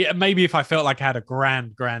maybe if I felt like I had a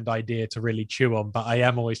grand idea to really chew on, but I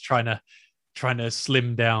am always trying to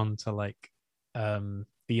slim down to like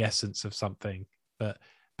the essence of something.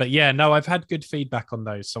 But yeah, no, I've had good feedback on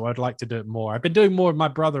those, so I'd like to do it more. I've been doing more of my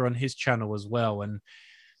brother on his channel as well, and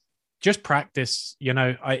just practice.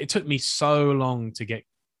 It took me so long to get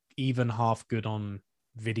even half good on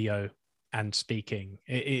video and speaking.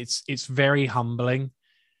 It's very humbling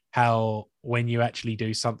how when you actually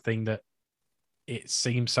do something that it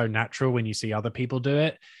seems so natural when you see other people do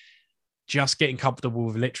it, just getting comfortable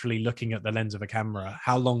with literally looking at the lens of a camera,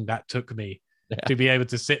 how long that took me Yeah. to be able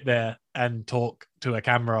to sit there and talk to a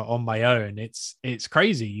camera on my own. It's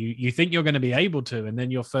crazy. You think you're going to be able to, and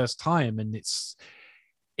then your first time, and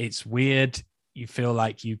it's weird. You feel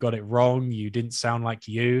like you got it wrong. You didn't sound like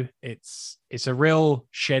you. It's a real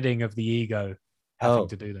shedding of the ego having Oh,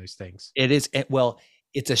 to do those things. it is. Well,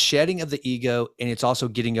 it's a shedding of the ego, and it's also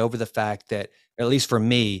getting over the fact that, at least for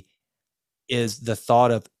me, is the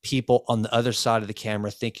thought of people on the other side of the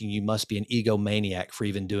camera thinking you must be an egomaniac for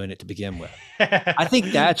even doing it to begin with. I think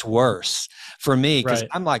that's worse for me, because Right.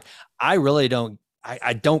 I'm like, I really don't,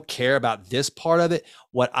 I don't care about this part of it.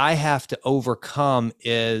 What I have to overcome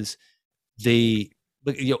is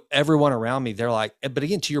everyone around me, they're like, but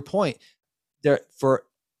again, to your point, there for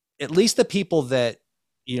at least the people that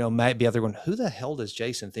might be out there going, who the hell does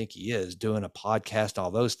Jason think he is doing a podcast,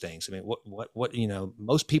 all those things? I mean, what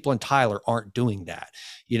most people in Tyler aren't doing that.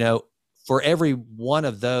 For every one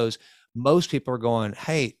of those, most people are going,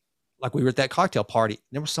 hey, like we were at that cocktail party,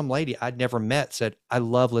 there was some lady I'd never met said, I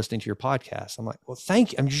love listening to your podcast. I'm like, well,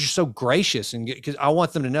 thank you. I mean, you're just so gracious, and because I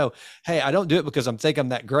want them to know, hey, I don't do it because I'm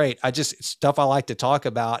that great. It's stuff I like to talk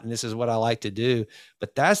about, and this is what I like to do.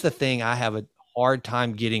 But that's the thing I have a hard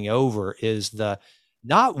time getting over, is the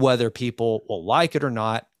not whether people will like it or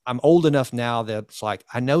not. I'm old enough now that it's like,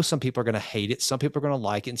 I know some people are going to hate it, some people are going to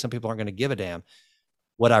like it, and some people aren't going to give a damn.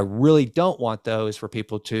 What I really don't want, though, is for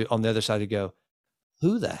people to, on the other side, to go,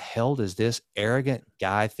 who the hell does this arrogant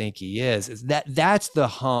guy think he is? That's the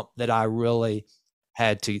hump that I really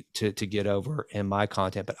had to get over in my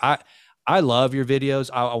content. But I love your videos.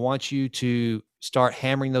 I want you to start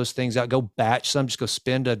hammering those things out. Go batch some, just go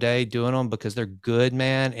spend a day doing them, because they're good,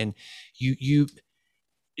 man. And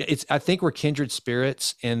I think we're kindred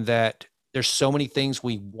spirits in that there's so many things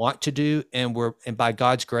we want to do, and by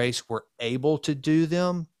God's grace, we're able to do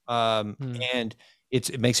them. Hmm. And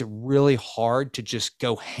it makes it really hard to just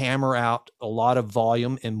go hammer out a lot of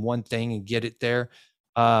volume in one thing and get it there.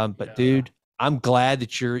 But Yeah. dude, I'm glad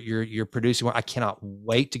that you're producing one. I cannot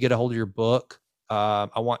wait to get a hold of your book.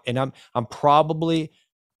 I'm probably,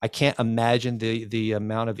 I can't imagine the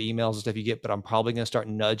amount of emails and stuff you get, but I'm probably going to start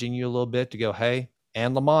nudging you a little bit to go, hey,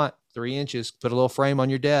 and Lamont, 3 inches, put a little frame on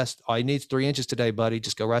your desk. All you need is 3 inches today, buddy.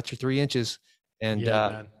 Just go right to 3 inches. And, Yeah,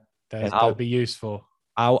 man. and That'd be useful.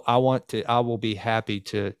 I will be happy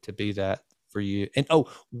to be that for you. And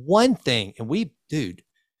one thing, and we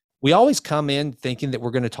always come in thinking that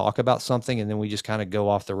we're going to talk about something, and then we just kind of go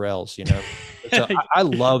off the rails, So I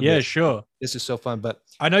love Yeah, this. sure. This is so fun. But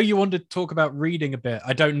I know you wanted to talk about reading a bit.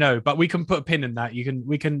 I don't know, but we can put a pin in that.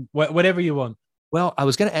 We can whatever you want. well, I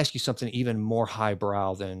was going to ask you something even more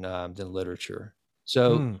highbrow than literature.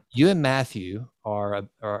 So Hmm. you and Matthew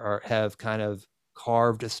have kind of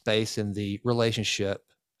carved a space in the relationship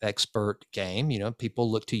expert game.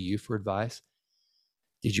 People look to you for advice.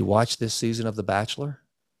 Did you watch this season of The Bachelor?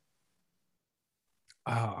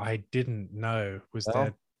 Oh, I didn't know. Was there?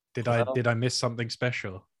 Well, Did I well, did I miss something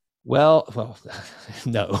special? well,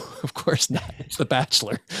 no, of course not. It's The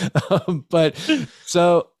Bachelor. But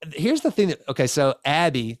so here's the thing okay, so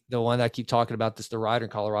Abby, the one that I keep talking about, the writer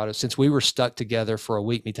in Colorado, since we were stuck together for a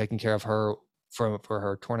week, me taking care of her for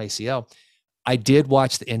her torn ACL, I did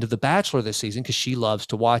watch the end of The Bachelor this season because she loves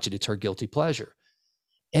to watch it. It's her guilty pleasure.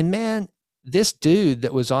 And man, this dude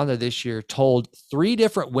that was on there this year told 3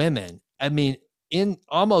 different women, I mean,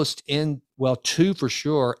 well, 2 for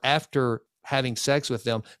sure, after having sex with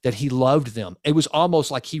them, that he loved them. It was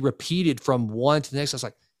almost like he repeated from one to the next. I was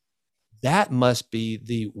like, that must be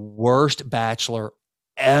the worst bachelor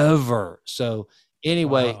ever. So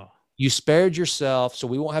anyway, Wow. you spared yourself, so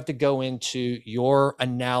we won't have to go into your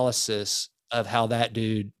analysis of how that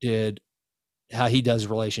dude did, how he does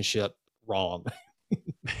relationship wrong.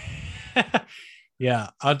 Yeah,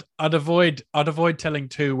 I'd avoid telling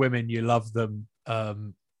 2 women you love them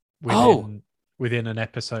Oh, within an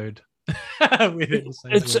episode. within the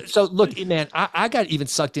same It's, book. so look, man, I got even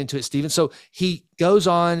sucked into it, Steven. So he goes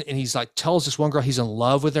on and he's like, tells this one girl he's in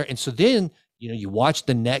love with her. And so then, you watch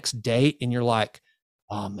the next date and you're like,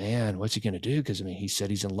 oh man, what's he going to do? Because I mean, he said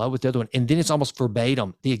he's in love with the other one. And then it's almost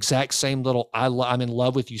verbatim, the exact same little I'm in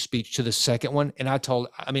love with you speech to the second one. And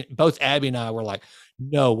I mean, both Abby and I were like,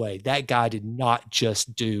 no way, that guy did not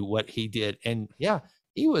just do what he did. And yeah,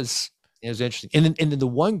 it was interesting. And then the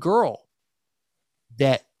one girl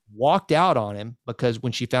that walked out on him because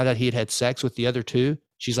when she found out he had sex with the other two,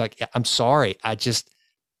 she's like, I'm sorry.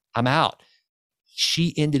 I'm out.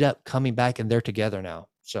 She ended up coming back and they're together now.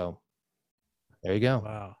 So there you go.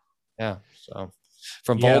 Wow. Yeah. So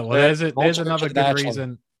from Yeah, well, there's Voltaire to another the good Bachelor.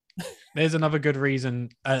 reason. There's another good reason,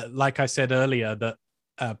 like I said earlier, that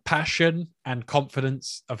passion and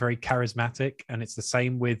confidence are very charismatic, and it's the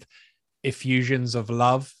same with effusions of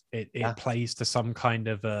love. It Yeah. plays to some kind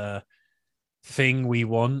of a thing we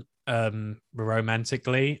want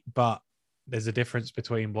romantically, but there's a difference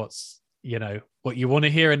between what's what you want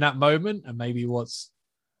to hear in that moment and maybe what's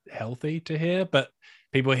healthy to hear. But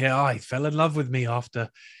people hear, oh, he fell in love with me after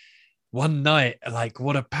one night, like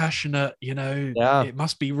what a passionate, Yeah. it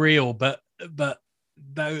must be real. But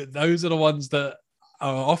those are the ones that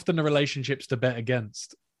are often the relationships to bet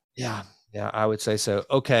against. Yeah. Yeah. I would say so.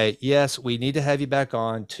 Okay. Yes. We need to have you back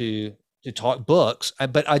on to talk books,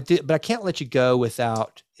 but I can't let you go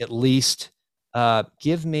without at least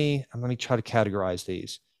give me, let me try to categorize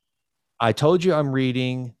these. I told you I'm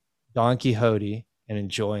reading Don Quixote and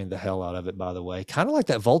enjoying the hell out of it, by the way. Kind of like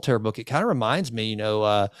that Voltaire book. It kind of reminds me,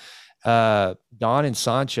 Don and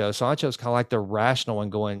Sancho. Sancho's kind of like the rational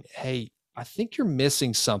one going, hey, I think you're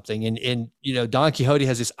missing something. And Don Quixote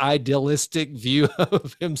has this idealistic view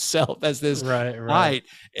of himself as this Right. knight,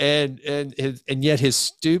 and yet his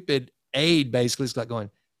stupid aide basically is like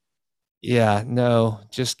going, yeah, no,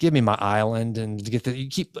 just give me my island and get the, you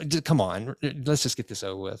keep, come on, let's just get this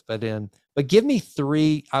over with. But give me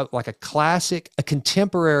three, like a classic, a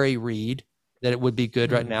contemporary read that it would be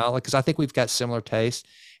good right now. Like, cause I think we've got similar tastes,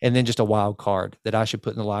 and then just a wild card that I should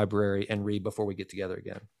put in the library and read before we get together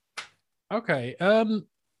again. Okay.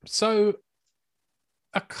 So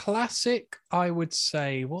a classic, I would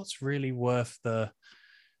say, what's really worth the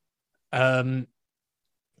um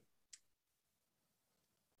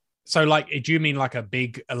so like do you mean like a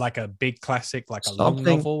big classic, like a long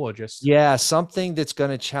Something, novel, or just yeah, something that's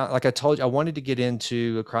going to challenge. Like I told you, I wanted to get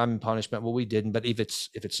into a Crime and Punishment. Well, we didn't. But if it's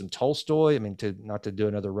some Tolstoy, I mean, to not to do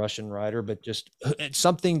another Russian writer, but just it's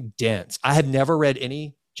something dense. I have never read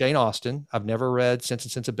any Jane Austen. I've never read Sense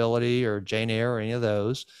and Sensibility or Jane Eyre or any of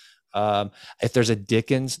those. If there's a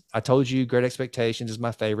Dickens, I told you Great Expectations is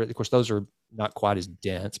my favorite. Of course, those are not quite as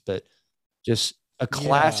dense, but just a yeah,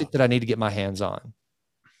 classic that I need to get my hands on.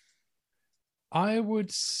 I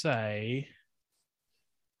would say.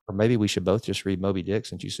 Or maybe we should both just read Moby Dick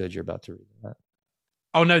since you said you're about to read that.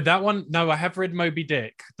 Oh no, that one. No, I have read Moby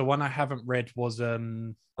Dick. The one I haven't read was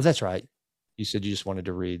Oh, that's right. You said you just wanted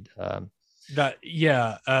to read. that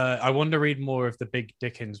yeah. I want to read more of the big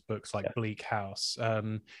Dickens books like Yeah. Bleak House.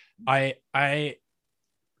 I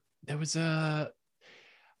there was a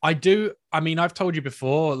I do. I mean, I've told you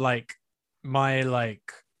before, like my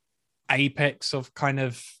apex of kind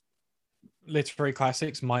of literary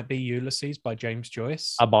classics might be Ulysses by James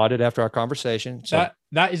Joyce. I bought it after our conversation. So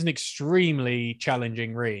That is an extremely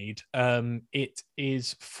challenging read. It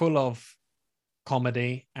is full of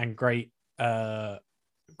comedy and great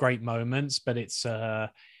moments, but it's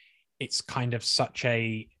kind of such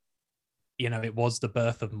a it was the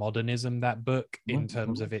birth of modernism, that book, in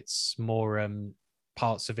terms of its more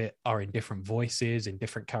parts of it are in different voices, in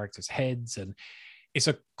different characters' heads, and it's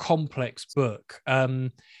a complex book.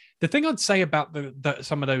 The thing I'd say about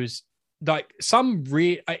some of those, like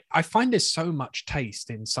I find there's so much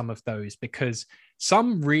taste in some of those, because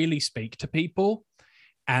some really speak to people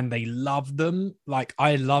and they love them. Like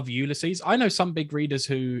I love Ulysses. I know some big readers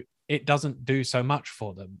who it doesn't do so much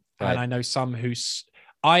for them, right. and I know some who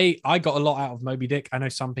I got a lot out of Moby Dick. I know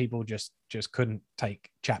some people just couldn't take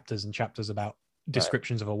chapters and chapters about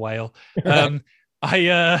descriptions of a whale.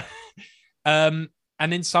 I and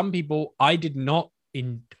then some people I do not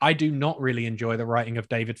really enjoy the writing of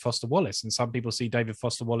David Foster Wallace, and some people see David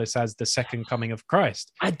Foster Wallace as the second coming of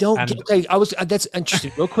Christ. I don't get. And Okay, that's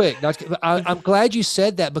interesting. Real quick, I'm glad you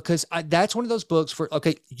said that, because that's one of those books for.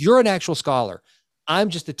 Okay, you're an actual scholar. I'm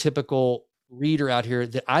just a typical reader out here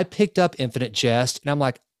that I picked up Infinite Jest, and I'm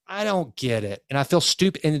like, I don't get it, and I feel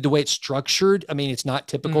stupid. And the way it's structured, I mean, it's not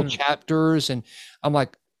typical chapters, and I'm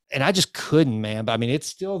like, and I just couldn't, man. But I mean, it's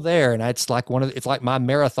still there, and it's like it's like my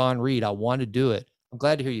marathon read. I want to do it. I'm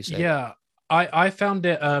glad to hear you say yeah, I found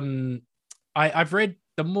it I've read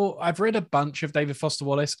a bunch of David Foster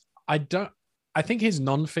Wallace. I think his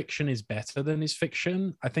nonfiction is better than his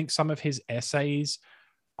fiction. I think some of his essays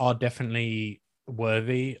are definitely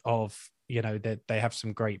worthy of, you know, that they have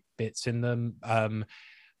some great bits in them.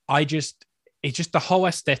 I just it's just the whole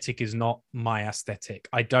aesthetic is not my aesthetic.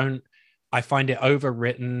 I find it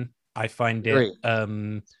overwritten. I find it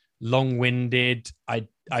Agree. long-winded. I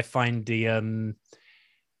find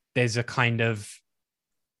there's a kind of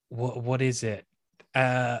what is it?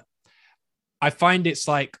 Uh I find it's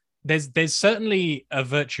like there's certainly a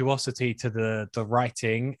virtuosity to the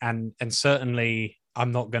writing, and certainly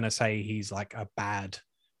I'm not gonna say he's like a bad,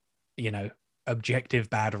 you know, objective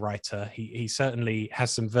bad writer. He certainly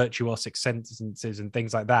has some virtuosic sentences and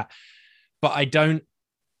things like that. But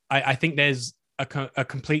I think there's a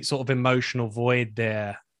complete sort of emotional void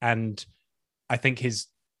there, and I think his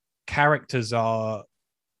characters are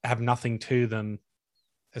have nothing to them,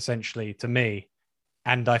 essentially, to me.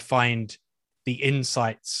 And I find the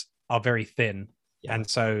insights are very thin. Yeah. And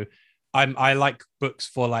so I like books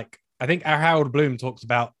for, like, I think Harold Bloom talks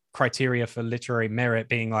about criteria for literary merit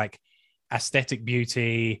being like aesthetic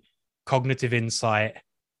beauty, cognitive insight,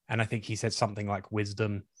 and I think he said something like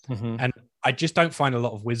wisdom. Mm-hmm. And I just don't find a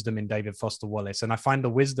lot of wisdom in David Foster Wallace. And I find the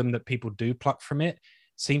wisdom that people do pluck from it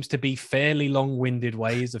seems to be fairly long-winded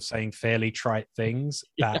ways of saying fairly trite things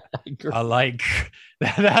that are like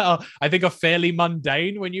that are, I think, are fairly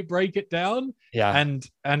mundane when you break it down. Yeah.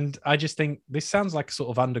 And I just think this sounds like a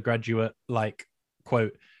sort of undergraduate like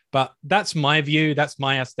quote, but that's my view. That's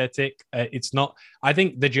my aesthetic. It's not. I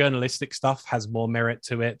think the journalistic stuff has more merit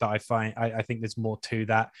to it. That I find. I think there's more to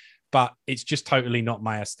that, but it's just totally not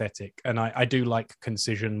my aesthetic. And I do like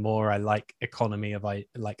concision more. I like economy of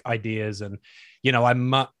like ideas, and you know,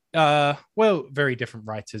 I'm well, very different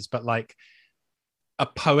writers, but like a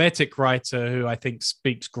poetic writer who I think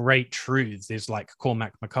speaks great truths is like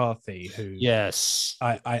Cormac McCarthy, who Yes.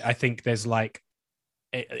 I think there's like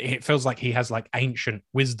it feels like he has like ancient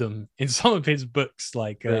wisdom in some of his books,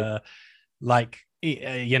 like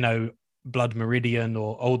you know, Blood Meridian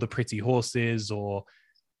or All the Pretty Horses or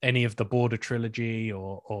any of the Border trilogy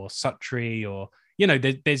or Suttree, or you know,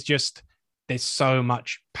 there's so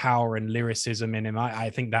much power and lyricism in him. I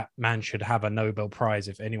think that man should have a Nobel Prize,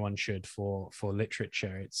 if anyone should, for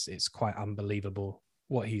literature. It's quite unbelievable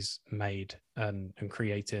what he's made and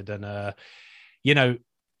created. And you know,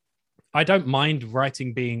 I don't mind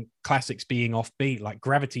writing being classics being offbeat. Like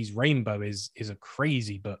Gravity's Rainbow is a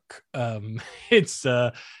crazy book. It's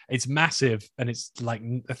massive, and it's like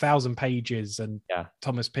 1,000 pages. And Yeah.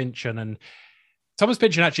 Thomas Pynchon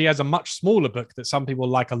actually has a much smaller book that some people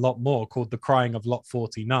like a lot more, called The Crying of Lot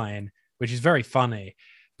 49, which is very funny.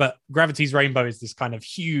 But Gravity's Rainbow is this kind of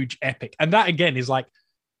huge epic, and that again is like,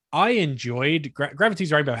 I enjoyed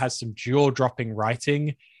Gravity's Rainbow has some jaw-dropping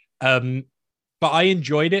writing. But I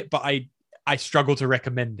enjoyed it, but I struggle to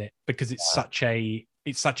recommend it because it's such a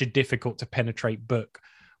difficult to penetrate book.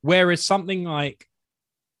 Whereas something like,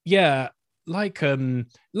 yeah, like Crime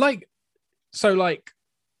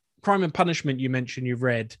and Punishment, you mentioned you've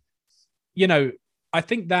read, you know, I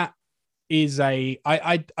think that is I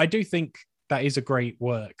do think that is a great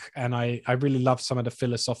work, and I really love some of the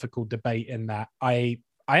philosophical debate in that. I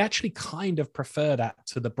actually kind of prefer that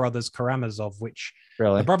to the Brothers Karamazov, which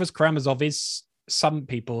Really? the Brothers Karamazov is, some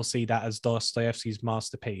people see that as Dostoevsky's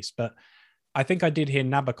masterpiece, but I think I did hear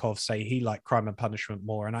Nabokov say he liked Crime and Punishment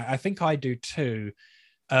more, and I think I do too.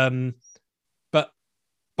 But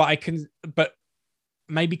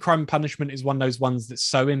maybe Crime and Punishment is one of those ones that's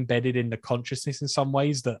so embedded in the consciousness in some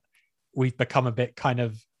ways that we've become a bit kind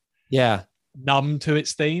of numb to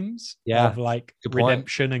its themes of like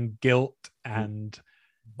redemption and guilt and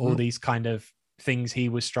all these kind of things he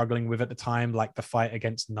was struggling with at the time, like the fight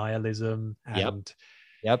against nihilism and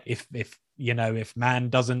if you know, if man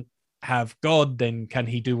doesn't have God, then can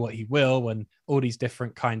he do what he will, and all these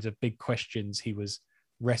different kinds of big questions he was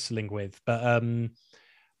wrestling with. But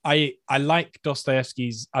I like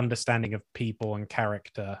Dostoevsky's understanding of people and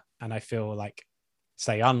character, and I feel like,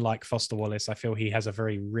 say, unlike Foster Wallace, I feel he has a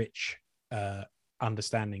very rich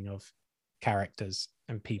understanding of characters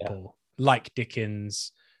and people, like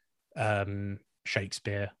Dickens,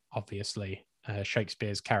 Shakespeare, obviously.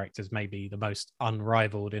 Shakespeare's characters may be the most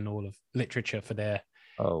unrivaled in all of literature for their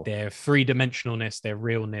three-dimensionalness, their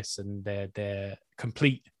realness, and their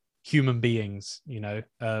complete human beings, you know.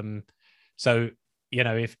 So, you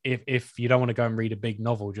know, if you don't want to go and read a big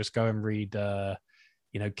novel, just go and read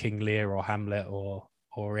you know, King Lear or Hamlet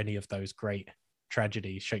or any of those great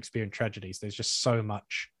tragedies, Shakespearean tragedies. There's just so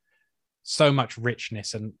much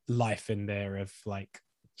richness and life in there of like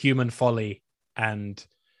human folly, and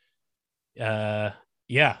uh,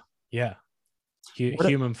 yeah, yeah, What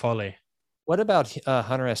human folly. what about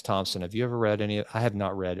Hunter S. Thompson? Have you ever read any? I have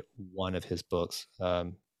not read one of his books.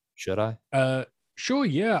 Should I? Uh, sure,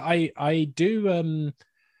 yeah, I do.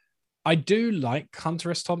 I do like Hunter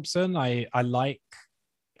S. Thompson. I like.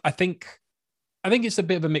 I think I think it's a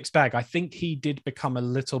bit of a mixed bag. I think he did become a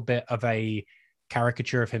little bit of a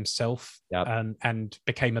caricature of himself, Yep. and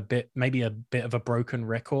became maybe a bit of a broken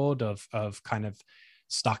record of kind of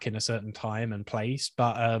stuck in a certain time and place.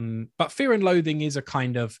 But Fear and Loathing is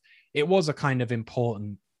it was a kind of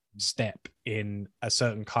important step in a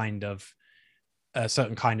certain kind of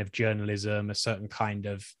journalism, a certain kind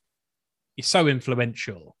of it's so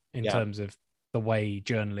influential in Yeah. terms of the way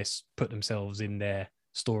journalists put themselves in their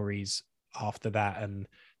stories after that, and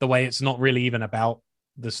the way it's not really even about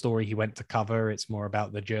the story he went to cover, it's more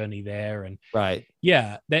about the journey there. And Right.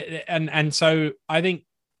 yeah, and so I think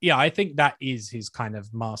that is his kind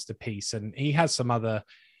of masterpiece, and he has some other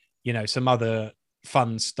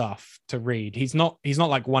fun stuff to read. He's not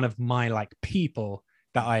like one of my like people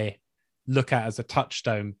that I look at as a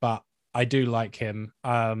touchstone, but I do like him.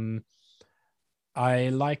 I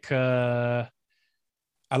like I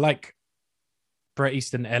like Bret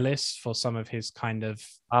Easton Ellis for some of his kind of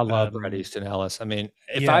I love Bret Easton Ellis. I mean,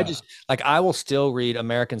 if I yeah. just like, I will still read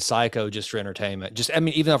American Psycho just for entertainment. Just, I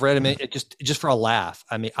mean, even though I've read him, just for a laugh.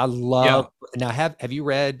 I mean, I Yeah, love. Now, have you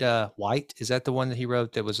read White? Is that the one that he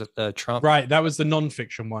wrote that was Trump? right. That was the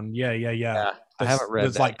non-fiction one. Yeah, yeah, yeah. Yeah, I haven't read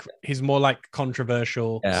There's that. like his more like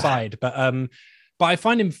controversial Yeah. side, but I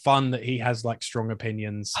find him fun that he has like strong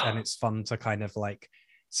opinions, and it's fun to kind of like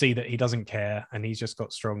see that he doesn't care and he's just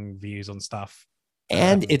got strong views on stuff.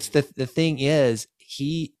 And it's the thing is,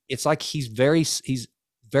 it's like he's very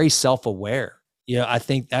self-aware. You know, I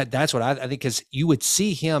think that's what I think, because you would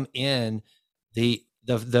see him in the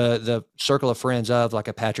circle of friends of like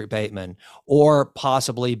a Patrick Bateman, or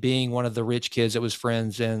possibly being one of the rich kids that was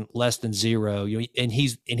friends in Less Than Zero. And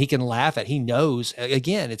he can laugh at. He knows,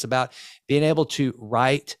 again, it's about being able to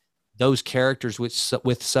write those characters with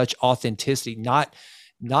such authenticity, not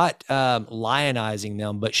lionizing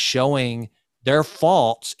them, but showing their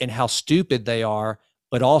faults and how stupid they are,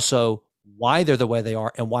 but also why they're the way they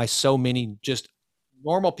are, and why so many just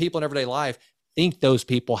normal people in everyday life think those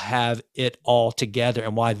people have it all together,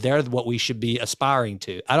 and why they're what we should be aspiring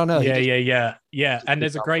to. I don't know. Yeah, yeah, yeah, yeah. And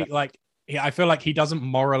there's a great like I feel like he doesn't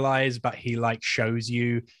moralize, but he like shows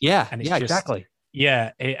you, Yeah, and it's yeah, just exactly.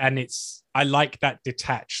 and it's I like that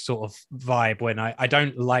detached sort of vibe when I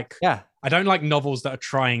don't like Yeah, novels that are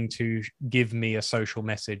trying to give me a social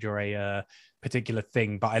message or a particular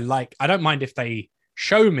thing, but I don't mind if they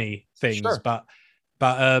show me things, sure. but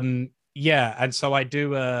yeah, and so I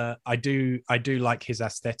do like his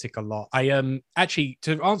aesthetic a lot. I actually,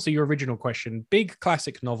 to answer your original question, big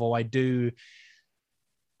classic novel, I'd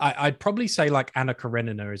probably say like Anna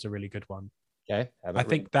Karenina is a really good one. Okay, I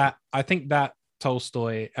think that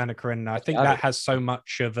Tolstoy, Anna Karenina, I think got that it. has so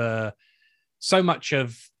much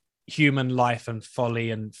of human life and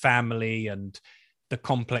folly and family and the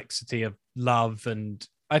complexity of love, and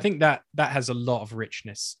I think that has a lot of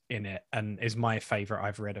richness in it, and is my favorite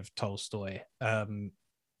I've read of Tolstoy.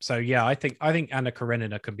 So yeah, I think Anna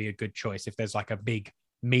Karenina can be a good choice if there's like a big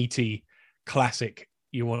meaty classic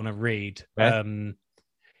you want to read. Okay.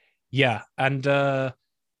 Yeah, and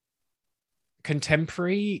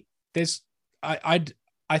contemporary, there's I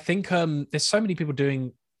think there's so many people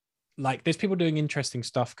doing there's people doing interesting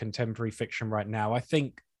stuff contemporary fiction right now. I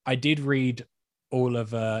think I did read all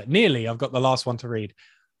of nearly, I've got the last one to read.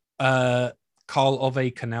 Karl Ove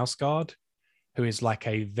Knausgaard, who is like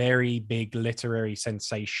a very big literary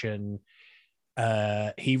sensation.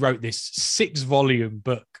 He wrote this 6-volume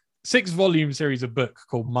series of book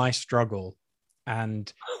called My Struggle,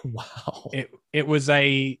 and Wow. it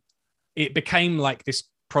became like this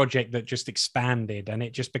project that just expanded, and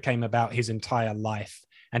it just became about his entire life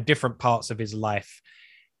and different parts of his life.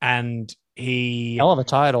 And Hell of a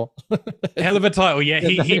title. hell of a title. Yeah,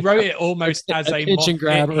 he wrote it almost as a Attention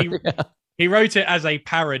grabber. he wrote it as a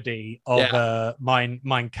parody of Yeah.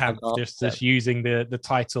 Mein Kampf, just using the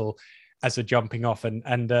title as a jumping off, and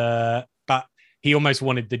but he almost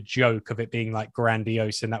wanted the joke of it being like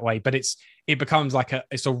grandiose in that way. But it becomes like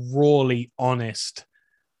it's a rawly honest.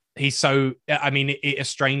 I mean, it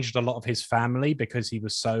estranged a lot of his family because he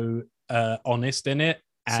was so honest in it.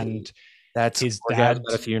 And See, that's his Orgasm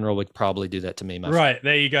dad at a Funeral would probably do that to me. Right,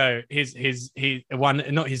 there you go. His one,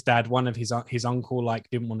 not his dad, one of his uncle like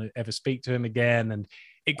didn't want to ever speak to him again, and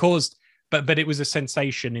it caused but it was a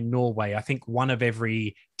sensation in Norway. I think one of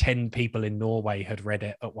every 10 people in Norway had read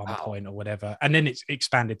it at one Wow. point or whatever. And then it's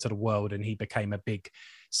expanded to the world and he became a big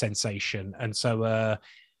sensation. And so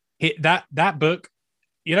that book,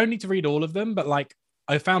 you don't need to read all of them, but like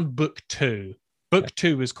I found book two. Book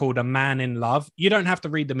two is called A Man in Love. You don't have to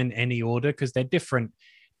read them in any order because they're different.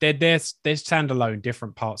 They're standalone,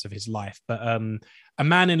 different parts of his life. But A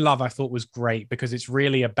Man in Love I thought was great because it's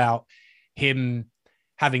really about him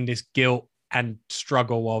having this guilt and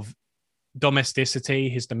struggle of domesticity,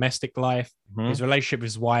 his domestic life, his relationship with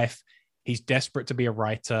his wife. He's desperate to be a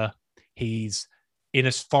writer. He's in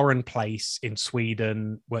a foreign place in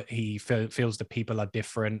Sweden where he feels the people are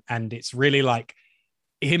different. And it's really like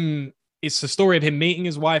him, it's the story of him meeting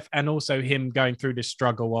his wife and also him going through this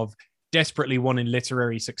struggle of desperately wanting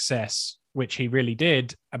literary success, which he really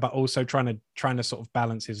did, but also trying to sort of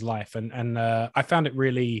balance his life. And I found it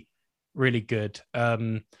really, really good.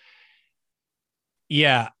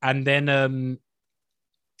 Yeah. And then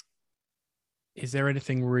is there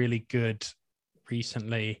anything really good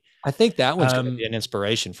recently? I think that one's going to be an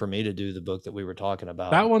inspiration for me to do the book that we were talking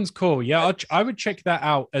about. That one's cool. Yeah, I would check that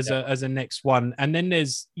out as a next one. And then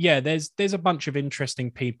there's a bunch of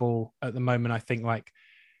interesting people at the moment. I think like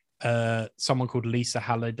someone called Lisa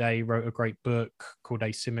Halliday wrote a great book called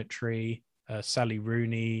Asymmetry. Sally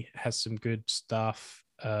Rooney has some good stuff.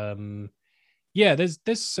 Yeah,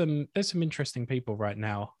 there's some interesting people right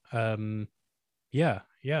now. Yeah.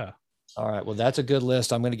 All right. Well, that's a good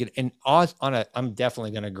list. I'm going to get and I'm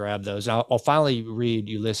definitely going to grab those. I'll finally read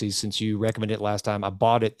Ulysses since you recommended it last time. I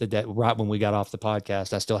bought it right when we got off the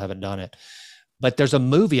podcast. I still haven't done it, but there's a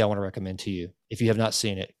movie I want to recommend to you if you have not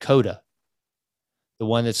seen it. Coda, the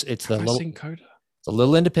one it's the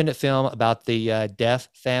little independent film about the deaf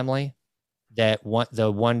family that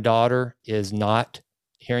the one daughter is not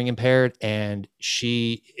hearing impaired, and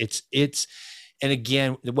and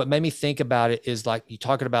again, what made me think about it is like you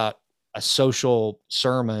talking about a social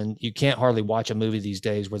sermon. You can't hardly watch a movie these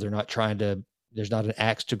days where there's not an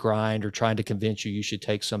axe to grind or trying to convince you should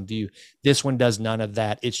take some view. This one does none of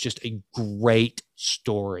that. It's just a great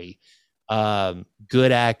story.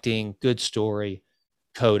 Good acting, good story.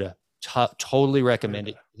 Coda. Totally recommend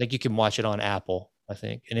it. I think you can watch it on Apple, I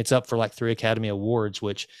think. And it's up for like 3 Academy Awards,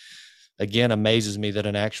 which again amazes me that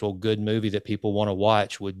an actual good movie that people want to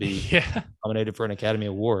watch would be nominated for an Academy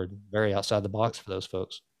Award. Very outside the box for those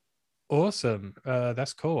folks. Awesome.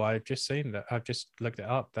 That's cool. I've just seen that. I've just looked it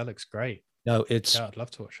up. That looks great. No, I'd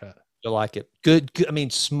love to watch that. You'll like it. Good. I mean,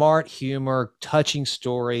 smart humor, touching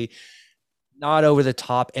story, not over the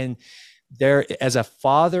top. And there, as a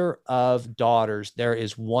father of daughters, there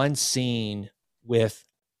is one scene with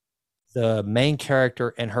the main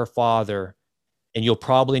character and her father, and you'll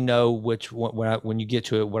probably know which one when you get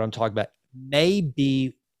to it, what I'm talking about. May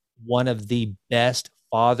be one of the best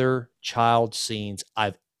father-child scenes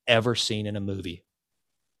I've ever seen in a movie.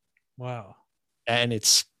 Wow. And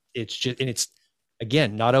it's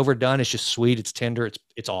again not overdone. It's just sweet. It's tender.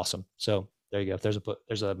 It's awesome. So there you go.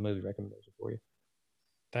 There's a movie recommendation for you.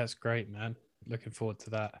 That's great, man. Looking forward to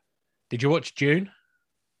that. Did you watch Dune?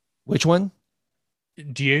 Which one?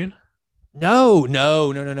 Dune? No.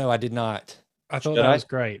 I did not. I thought that was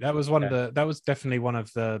great. That was that was definitely one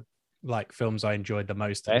of the like films I enjoyed the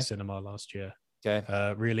most at the cinema last year.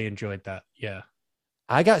 Okay. Really enjoyed that. Yeah.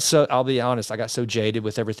 I'll be honest, I got so jaded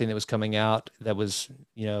with everything that was coming out that was,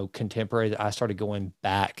 contemporary, that I started going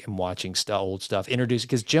back and watching old stuff, introduced,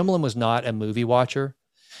 because Jimlin was not a movie watcher.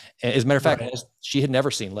 And as a matter of fact, she had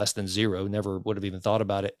never seen Less Than Zero, never would have even thought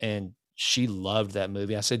about it. And she loved that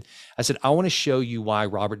movie. I said, I want to show you why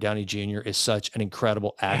Robert Downey Jr. is such an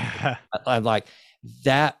incredible actor. I'm like,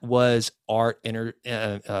 that was art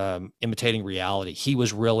imitating reality. He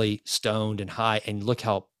was really stoned and high, and look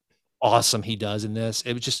how awesome he does in this.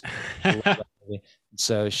 It was just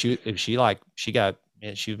so she really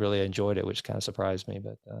enjoyed it, which kind of surprised me.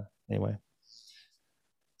 But anyway,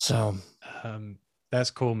 so that's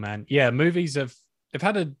cool, man. Yeah, movies they've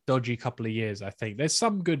had a dodgy couple of years. I think there's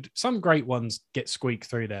some great ones get squeaked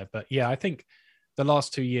through there, but yeah, I think the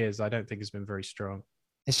last 2 years I don't think has been very strong.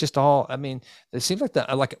 It's just all. I mean, it seems like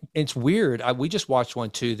it's weird. We just watched one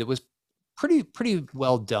too that was pretty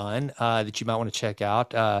well done. That you might want to check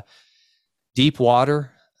out. Deep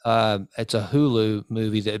Water. It's a Hulu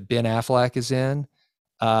movie that Ben Affleck is in.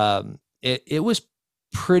 It was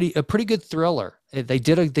a pretty good thriller. They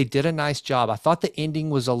did a nice job. I thought the ending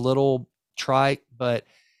was a little trite, but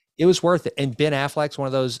it was worth it. And Ben Affleck's one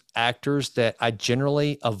of those actors that I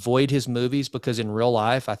generally avoid his movies because in real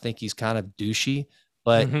life I think he's kind of douchey.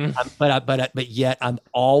 but but yet I'm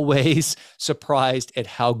always surprised at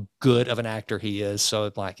how good of an actor he is. So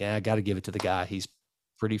it's like, I got to give it to the guy. He's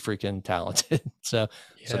pretty freaking talented. So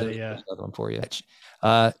there's another one for you.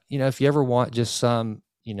 If you ever want just some,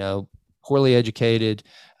 poorly educated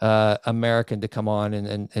American to come on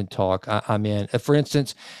and talk, I'm in. For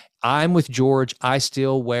instance, I'm with George. I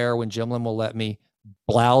still wear, when Jimlin will let me,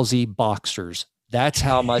 blousy boxers. That's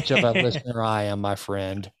how much of a listener I am, my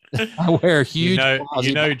friend. I wear huge.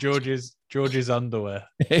 George's underwear.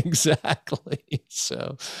 Exactly.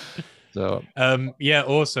 So. Yeah,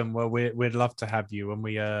 awesome. Well, we'd love to have you when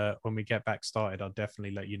we get back started. I'll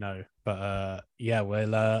definitely let you know. But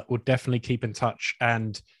we'll definitely keep in touch.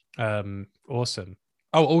 And awesome.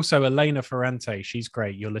 Oh, also Elena Ferrante, she's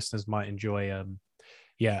great. Your listeners might enjoy.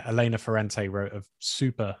 Elena Ferrante wrote a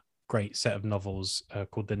super great set of novels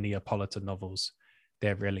called the Neapolitan novels.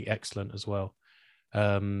 They're really excellent as well.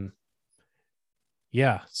 So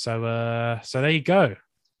there you go.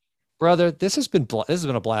 Brother, this has been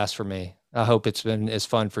a blast for me. I hope it's been as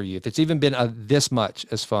fun for you. If it's even been this much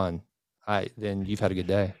as fun, then you've had a good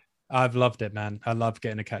day. I've loved it, man. I love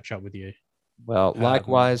getting to catch up with you. Well,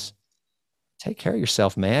 likewise. Take care of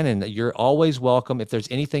yourself, man, and you're always welcome. If there's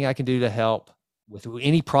anything I can do to help with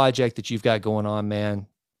any project that you've got going on, man,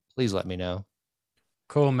 please let me know.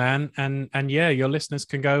 Cool, man. And yeah, your listeners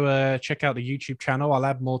can go check out the YouTube channel. I'll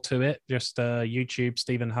add more to it. Just YouTube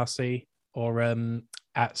Stephen Hussey, or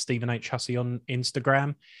at Stephen H. Hussey on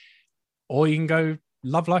Instagram. Or you can go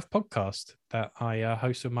Love Life Podcast that I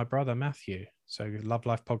host with my brother, Matthew. So Love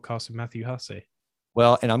Life Podcast with Matthew Hussey.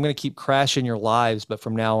 Well, and I'm going to keep crashing your lives, but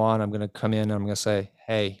from now on, I'm going to come in and I'm going to say,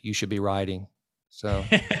 hey, you should be writing. So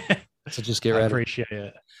just get ready. I appreciate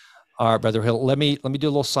it. All right, brother. Let me do a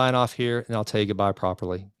little sign off here, and I'll tell you goodbye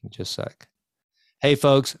properly in just a sec. Hey,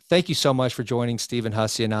 folks, thank you so much for joining Stephen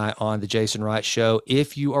Hussey and I on The Jason Wright Show.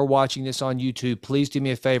 If you are watching this on YouTube, please do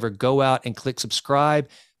me a favor. Go out and click subscribe,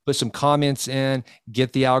 put some comments in,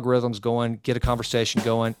 get the algorithms going, get a conversation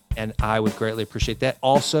going, and I would greatly appreciate that.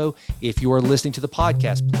 Also, if you are listening to the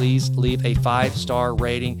podcast, please leave a 5-star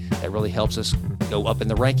rating. That really helps us go up in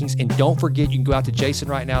the rankings. And don't forget, you can go out to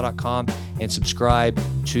jasonrightnow.com and subscribe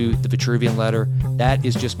to the Vitruvian Letter. That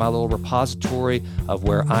is just my little repository of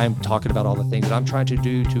where I'm talking about all the things that I'm trying to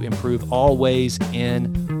do to improve always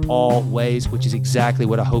in all ways, which is exactly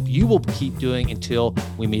what I hope you will keep doing until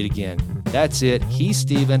we meet again. That's it. He's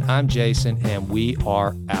Stephen, I'm Jason, and we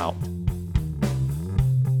are out.